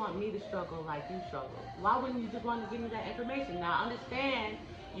would you want me to struggle like you struggle? Why wouldn't you just want to give me that information? Now, I understand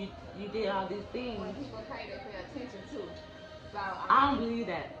you did all these things. When people pay attention too. So I don't believe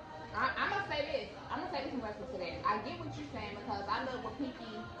that. I'm gonna say this. I'm gonna say this in reference to that. I get what you're saying because I love what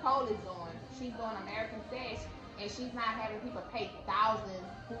Pinky Cole is doing. She's doing American Stash, and she's not having people pay thousands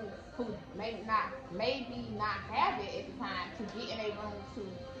who maybe not have it at the time to get in a room to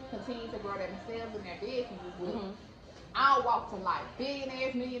continue to grow themselves and their businesses with. I'll walk to life.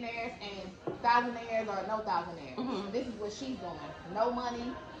 Billionaires, millionaires, and thousandaires or no thousandaires. This is what she's doing. No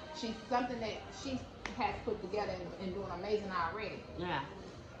money. She's something that she has put together and doing amazing already. Yeah.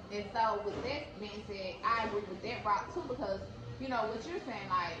 And so with that being said, I agree with that route too because, what you're saying,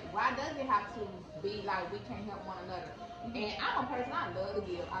 like, why does it have to be like we can't help one another? And I'm a person, I love to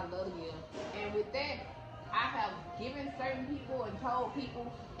give. And with that, I have given certain people and told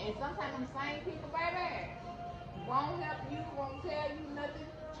people, and sometimes them same people, baby, won't help you, won't tell you nothing,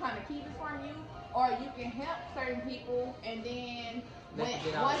 trying to keep it from you. Or you can help certain people, and then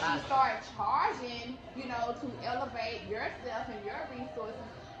once you start charging, to elevate yourself and your resources,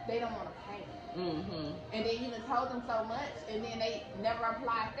 they don't want to pay. And then you told them so much, and then they never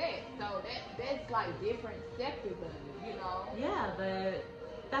applied that. So that's like different sectors of it, Yeah, but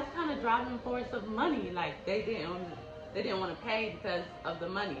that's kind of driving force of money. Like they didn't want to pay because of the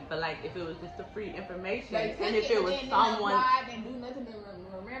money. But like if it was just the free information, and if it was someone, and do nothing to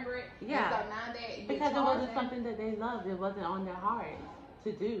remember it. Yeah. So now that because it wasn't something that they loved. It wasn't on their heart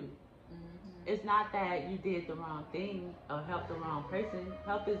to do. It's not that you did the wrong thing or helped the wrong person.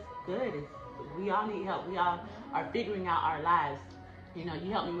 Help is good. We all need help. We all are figuring out our lives. You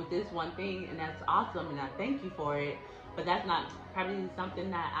helped me with this one thing, and that's awesome, and I thank you for it. But that's not probably something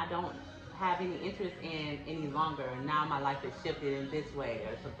that I don't have any interest in any longer. Now my life is shifted in this way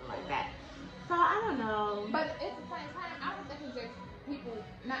or something like that. So I don't know. But at the same time, I don't think it's just people.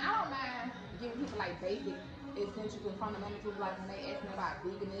 Now I don't mind giving people like basic essentials and fundamentals, like when they ask me about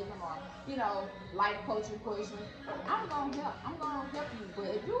veganism or life coaching questions. I'm gonna help you.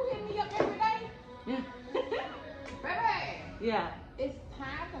 But if you hit me up every day, baby, yeah, it's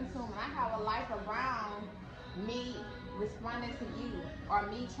time consuming. I have a life around me responding to you or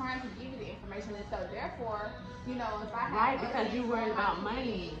me trying to give you the information. And so therefore, if I have Right, because you worried about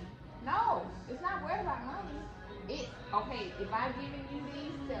money. No, it's not worried about money. It's okay if I'm giving you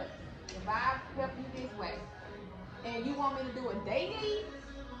these steps, if I help you this way, and you want me to do it daily,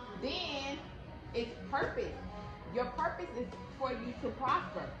 then it's purpose. Your purpose is for you to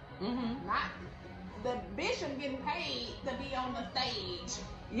prosper, not the bishop getting paid to be on the stage.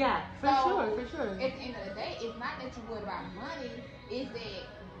 Yeah, for sure. At the end of the day, it's not that you're worried about money, it's that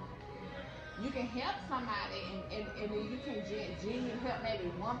you can help somebody and you can genuinely help maybe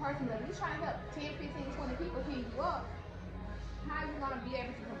one person, but if you're trying to help 10, 15, 20 people clean you up, how are you going to be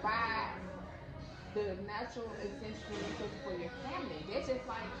able to provide the natural essential resources for your family? That's just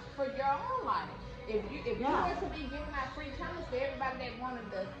like for your own life. If you were to be giving out free candles to everybody that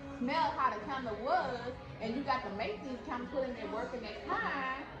wanted to smell how the candle was, and you got to make these candles, put in their work and their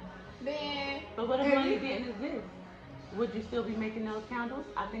time, then. But what if money didn't exist? Would you still be making those candles?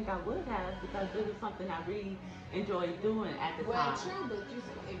 I think I would have, because this is something I really enjoyed doing at the time. Well, true, but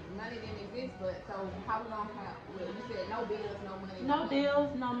if money didn't exist, but so how we gonna have? Well, you said no bills, no money. No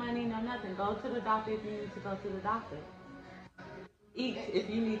bills, no money, no nothing. Go to the doctor if you need to go to the doctor. Eat if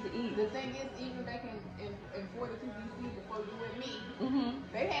you need to eat. The thing is, even back in 42 BC, before you and me,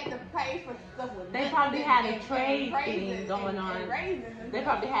 they had to pay for stuff with. They probably had a trade thing going on. They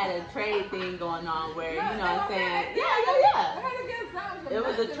probably had a trade thing going on where you know what I'm saying. Yeah. They had to get some it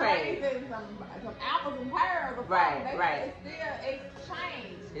was a trade. Some apples and pears. Right. It's still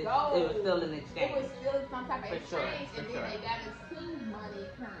exchange. It was still an exchange. It was still some type of exchange, and then they got it to money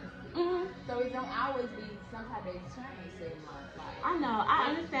currency. So it don't always be some type of exchange. I know. I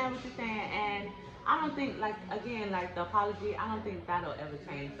understand what you're saying, and I don't think like the apology. I don't think that'll ever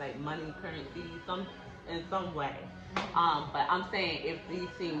change like money, currency, in some way. But I'm saying if these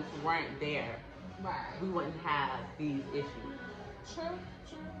things weren't there, we wouldn't have these issues. True.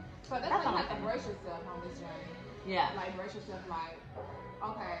 So that's why you have to brace yourself on this journey. Yeah. Like brace yourself. Like,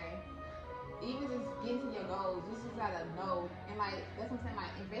 okay, even just getting to your goals, you just gotta know. And like that's what I'm saying.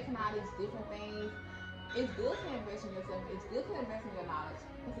 Like investing all these different things. It's good to invest in yourself. It's good to invest in your knowledge.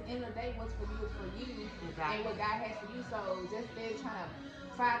 Because at the end of the day, what's for you is for you. Exactly. And what God has for you. So just there trying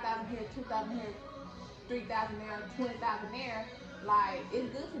to 5,000 here, 2,000 here, 3,000 there, 20,000 there. Like,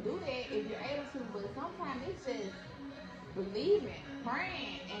 it's good to do that if you're able to. But sometimes it's just believing,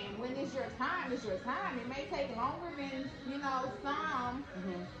 praying. And when it's your time, it's your time. It may take longer than, some.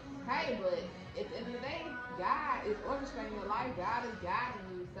 Hey, but at the end of the day, God is orchestrating your life. God is guiding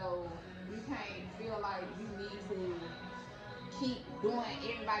you. So you can't feel like you need to keep doing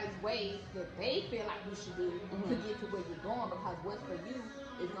everybody's ways that they feel like you should do to get to where you're going, because what's for you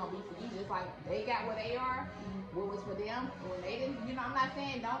is going to be for you. Just like they got where they are, what was for them, when they didn't, I'm not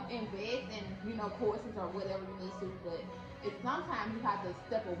saying don't invest in, courses or whatever you need to, but it's sometimes you have to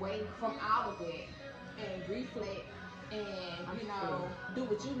step away from all of that and reflect and, do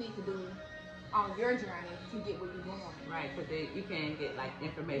what you need to do on your journey to get where you're going. Right, because you can get like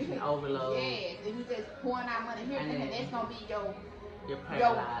information overload. Yes, and you just pouring out money here, and that's gonna be your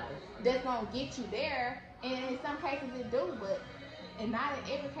paralyzed. That's gonna get you there, and in some cases it do, and not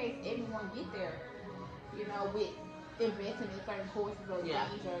in every case everyone get there. With investing in certain courses or things,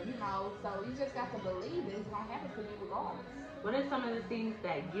 or so you just got to believe that it's gonna happen to you regardless. What are some of the things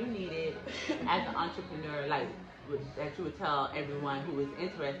that you needed as an entrepreneur, like that you would tell everyone who is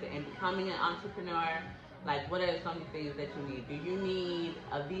interested in becoming an entrepreneur? Like, what are some of the things that you need? Do you need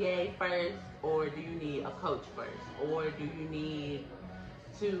a VA first, or do you need a coach first, or do you need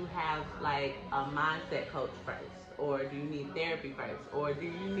to have like a mindset coach first, or do you need therapy first, or do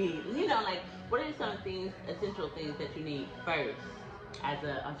you need, like, what are some things, essential things that you need first as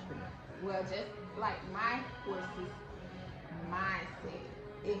an entrepreneur? Well, just like my courses, mindset.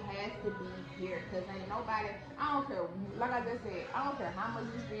 It has to be here, because ain't nobody, I don't care, like I just said, I don't care how much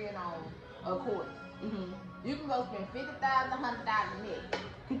you spend on a course. You can go spend $50,000, $100,000 a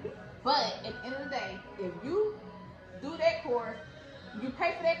minute. But at the end of the day, if you do that course, you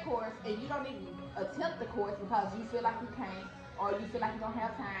pay for that course, and you don't even attempt the course because you feel like you can't, or you feel like you don't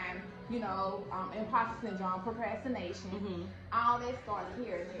have time, imposter syndrome, procrastination, all that starts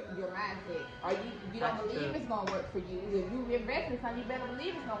here in your mindset. Or you don't believe it's going to work for you. If you invest in something, you better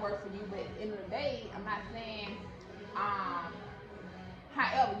believe it's going to work for you. But at the end of the day, I'm not saying,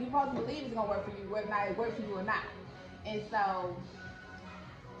 however, you're supposed to believe it's going to work for you, whether or not it works for you or not. And so,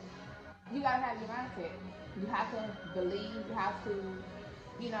 you got to have your mindset. You have to believe, you have to,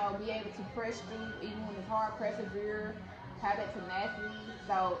 be able to press through, even when it's hard, persevere, have that tenacity.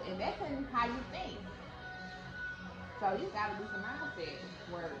 So, and that's in how you think. So, you got to do some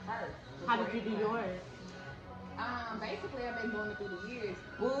mindset work first. How did you do yours? Basically, I've been doing it through the years.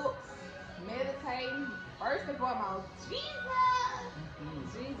 Books, meditating. First and foremost,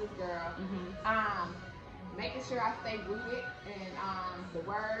 Jesus, Jesus, girl. Making sure I stay rooted in the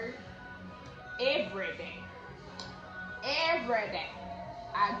Word every day. Every day,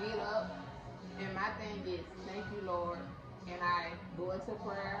 I get up and my thing is thank you, Lord, and I go into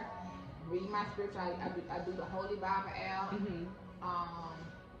prayer, read my scripture. I do the Holy Bible out. Um,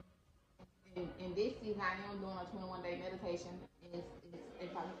 in this season, I am doing a 21-day meditation.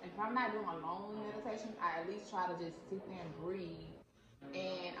 If I'm not doing a long meditation, I at least try to just sit there and breathe.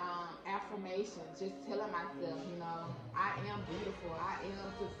 And affirmations, just telling myself, I am beautiful, I am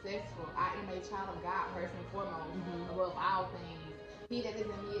successful, I am a child of God first and foremost, above all things. He that is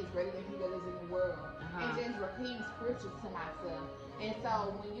in me is greater than he that is in the world. And just repeating scriptures to myself. And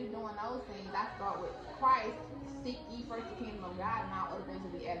so when you're doing those things, I start with Christ, seek ye first the kingdom of God, and all other things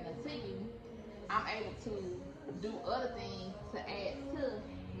will be added unto you. I'm able to do other things to add to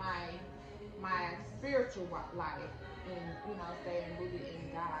my spiritual life, and staying rooted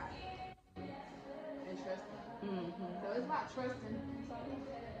in God and trusting. So it's about trusting.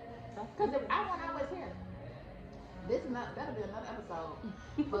 Because when I was here, that'll be another episode.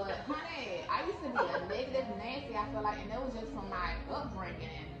 But honey, I used to be a negative Nancy. I feel like, and that was just from my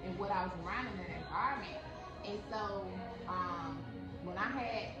upbringing and what I was around in the environment. And so when I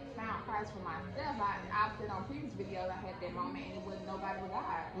had found Christ for myself, I've said on previous videos, I had that moment and it wasn't nobody but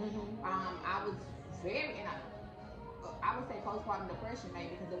God. I was very I would say postpartum depression,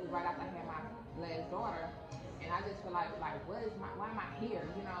 maybe, because it was right after I had my last daughter, and I just feel like why am I here,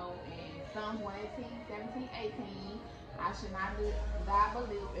 And Psalms 118, 17, 18, I should not die but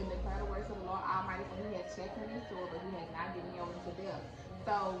live and declare the works of the Lord Almighty, for He has shaken me sore, but He has not given me over to death.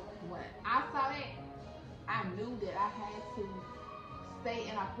 So when I saw that, I knew that I had to stay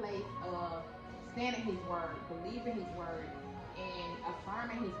in a place of standing His word, believing His word, and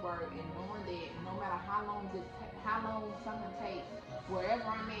affirming His word, and knowing that no matter how long something takes, wherever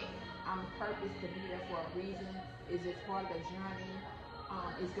I'm at, I'm purposed to be there for a reason. It's just part of the journey.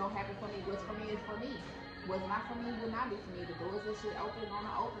 It's gonna happen for me. What's for me is for me. What's not for me will not be for me. The doors that should open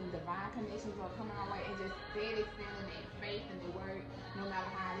gonna open. Divine connections are coming our way, and just steady standing in faith and the word, no matter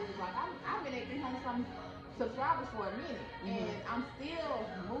how it is. Like I've been at 300 some subscribers for a minute, and I'm still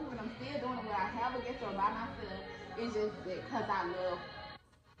moving. I'm still doing what I have against or by myself. It's just that because I love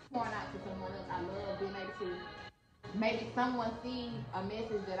pouring out to someone else. I love being able to maybe someone see a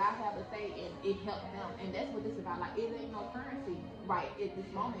message that I have to say and it helps them. And that's what this is about. Like, it ain't no currency right at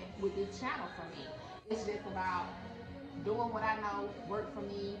this moment with this channel for me. It's just about doing what I know work for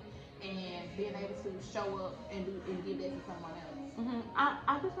me and being able to show up and give that to someone else.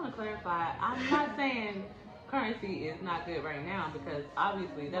 I just want to clarify. I'm not saying currency is not good right now, because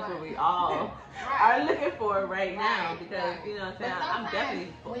obviously that's what we all are looking for right now, because you know what I'm saying, I'm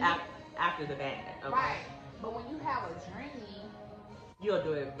definitely after the bag. Okay? Right. But when you have a dream, you'll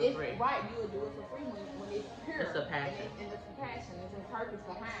do it for free. Right, you'll do it for free when it's pure. It's a passion. And it's a passion. It's a purpose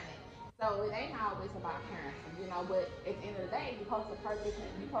behind it. So it ain't always about currency, but at the end of the day, you're supposed to prosper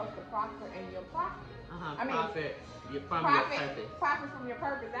and you're profit. Profit from your purpose. Profit from your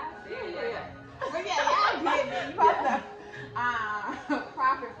purpose. But yeah, y'all get me. You supposed to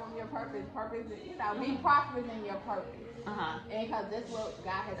profit from your purpose. Purpose, be prosperous in your purpose. And because that's what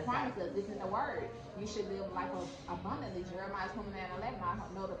God has promised us. It's in the Word. You should live life abundantly. Jeremiah 29:11. I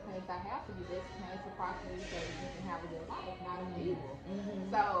know the plans I have for you. This plans to prosper you so that you can have a good life, not an evil.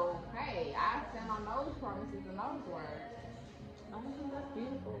 So, hey, I stand on those promises and those words. Oh, that's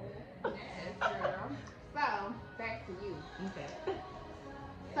beautiful. Yes, girl. So, back to you. Okay.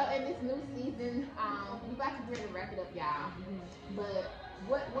 So, in this new season, we about to really wrap it up, y'all. But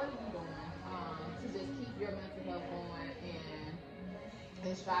what are you doing to just keep your mental health going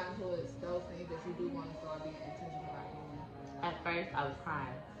and striving towards those things that you do want to start being intentional about doing? At first, I was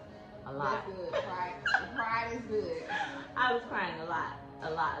crying a lot. That's good. Pride is good. I was crying a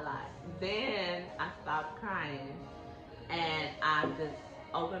lot. Then I stopped crying, and I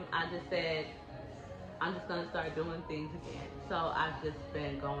just said, I'm just gonna start doing things again. So I've just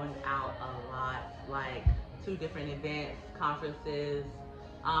been going out a lot, like 2 different events, conferences,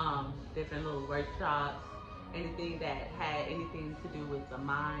 different little workshops, anything that had anything to do with the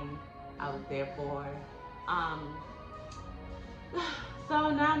mind, I was there for. So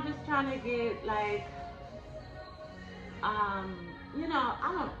now I'm just trying to get I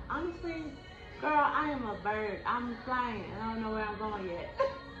don't, honestly, girl, I am a bird. I'm flying and I don't know where I'm going yet.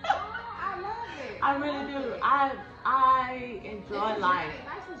 I love it. I really do. I enjoy life.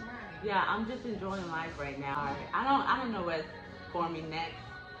 Life's a journey. Yeah, I'm just enjoying life right now. I don't know what's for me next.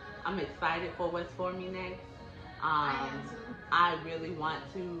 I'm excited for what's for me next. I Um, am too. I really want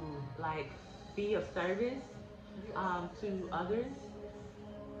to like be of service Yes. to others,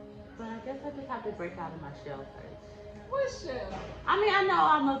 but I guess I just have to break out of my shell first. What's your? I mean, I know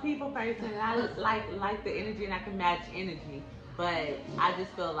I'm a people person and I like the energy and I can match energy, but I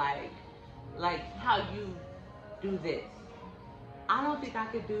just feel like how you do this. I don't think I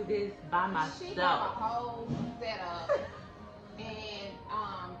could do this by She have a myself. whole setup and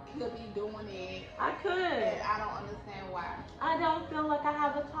could be doing it, I could. and I don't understand why. I don't feel like I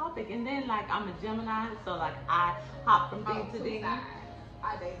have a topic. And then like I'm a Gemini, so like I hop from Oh, thing to two thing. sides.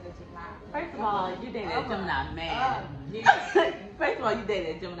 I dated a Gemini. First of all, you dated a Gemini man. Yeah. First of all, you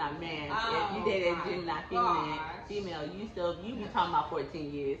dated a Gemini man. If you Oh dated a my Gemini gosh. female, you be talking about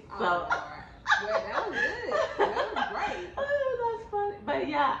 14 years. Oh, So Lord. Well, that was good. That was great. oh, that's funny. But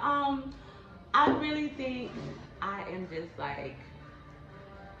yeah, I really think I am just like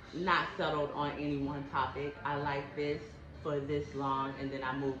not settled on any one topic. I like this for this long, and then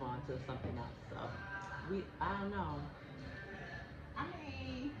I move on to something else. So I don't know. I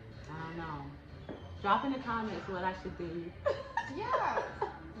mean, I don't know. Drop in the comments what I should do. yeah.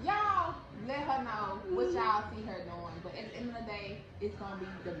 Y'all let her know what y'all see her doing. But at the end of the day, it's gonna be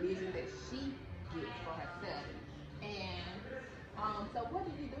the vision that she gets for herself. And so what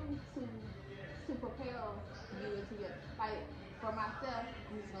did you do to propel you into your like for myself,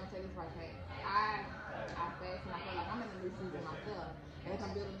 I'm just gonna take this right back. I fast and I feel like I'm in a new season myself. As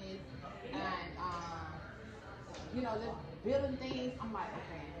I'm building this and just building things, I'm like,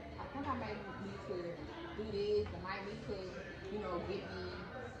 okay, I think I may need to do this, I might need to, get me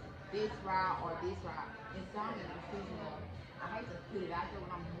this route or this route. And so I'm in a season of I hate to put it out there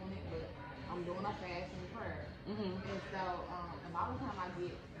when I'm doing it, but I'm doing a fast and prayer. And so a lot of time I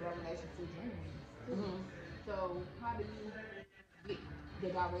get revelation through dreams too. So how do you get the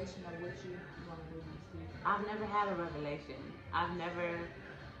direction of what you want to do in this season? I've never had a revelation. I've never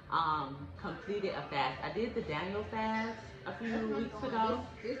completed a fast. I did the Daniel fast a few That's what I'm weeks doing. ago.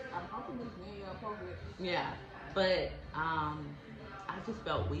 I'm hoping this video appropriate. Yeah, but I just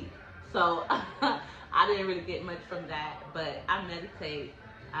felt weak, so I didn't really get much from that. But I meditate,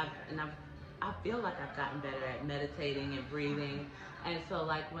 I feel like I've gotten better at meditating and breathing. And so,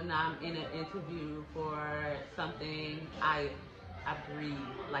 like when I'm in an interview for something, I breathe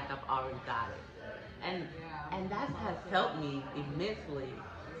like I've already got it, and that has helped me immensely.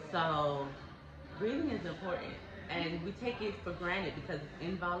 So breathing is important, and we take it for granted because it's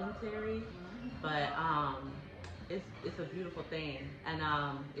involuntary, but it's a beautiful thing. And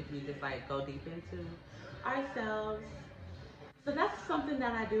if we just like go deep into ourselves, so that's something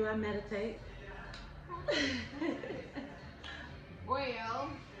that I do. I meditate. Well,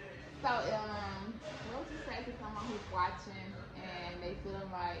 so what would you say to someone who's watching and they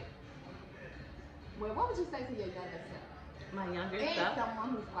feeling like, well, what would you say to your younger self? My younger And self. someone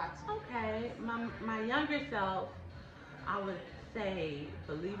who's watching. Okay, my younger self, I would say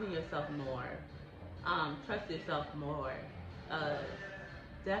believe in yourself more, trust yourself more, uh,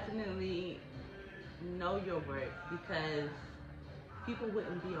 definitely know your worth because people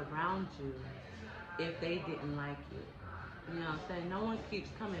wouldn't be around you if they didn't like you. You know what I'm saying? No one keeps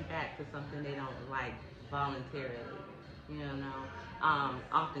coming back to something they don't like voluntarily.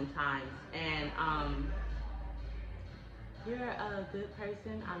 Oftentimes, and you're a good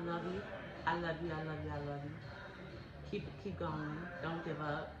person. I love you. I love you. I love you. I love you. Keep going. Don't give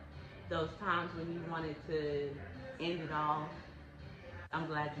up. Those times when you wanted to end it all, I'm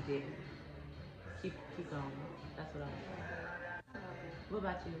glad you didn't. Keep going. That's what I would say. What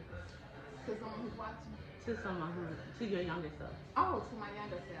about you? To someone who's watching. To your younger self. Oh, to my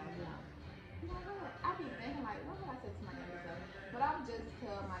younger self. Yeah. You know what? I be thinking like, what would I say to my younger self? But I would just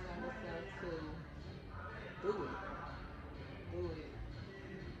tell my younger self to do it. Do it.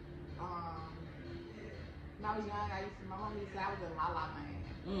 When I was young, my mom used to say I was a la la man.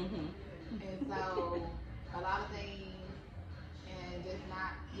 And so a lot of things and just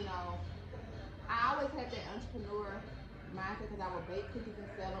not, I always had that entrepreneur mindset because I would bake cookies and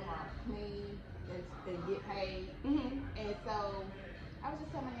sell them or clean and get paid. And so I was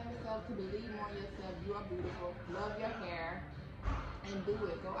just telling my younger self to believe more in yourself. You are beautiful. Love your hair and do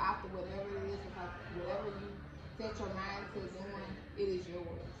it. Go after whatever it is because whatever you set your mind to doing, it is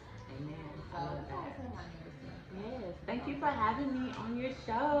yours. Amen. So that's all I say my younger self. Yes. Thank you for having me on your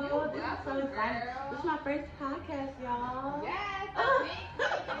show. This is so exciting. This is my first podcast, y'all. Yes,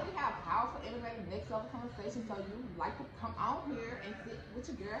 And we have powerful, innovative, next level conversations. So you like to come on here and sit with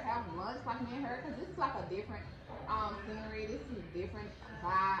your girl, have lunch like me and her, because this is like a different scenery. This is a different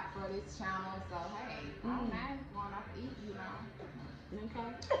vibe for this channel. So hey, I don't mind going out to eat, you know. Okay.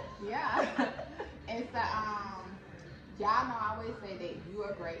 Yeah. And so y'all know I always say that you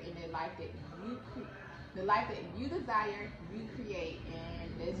are great in the life that you desire, you create,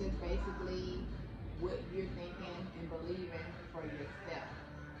 and that's just basically what you're thinking and believing for yourself.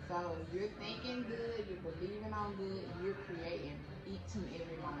 So if you're thinking good, you're believing on good, you're creating each and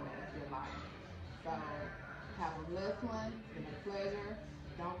every moment of your life. So have a blessed one. It's been a pleasure.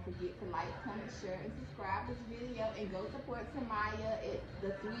 Don't forget to like, comment, share, and subscribe this video, and go support Samaya at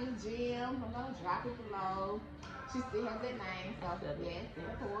the Sweet Gym. I'm gonna drop it below. She still has that name, so yes,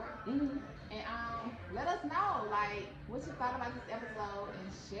 support. And let us know like what you thought about this episode, and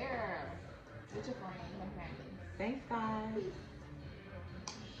share with your friends and family. Thanks, guys. Peace.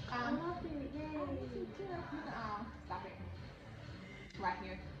 I love it. Yay. You can stop it right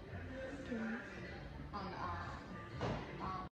here on the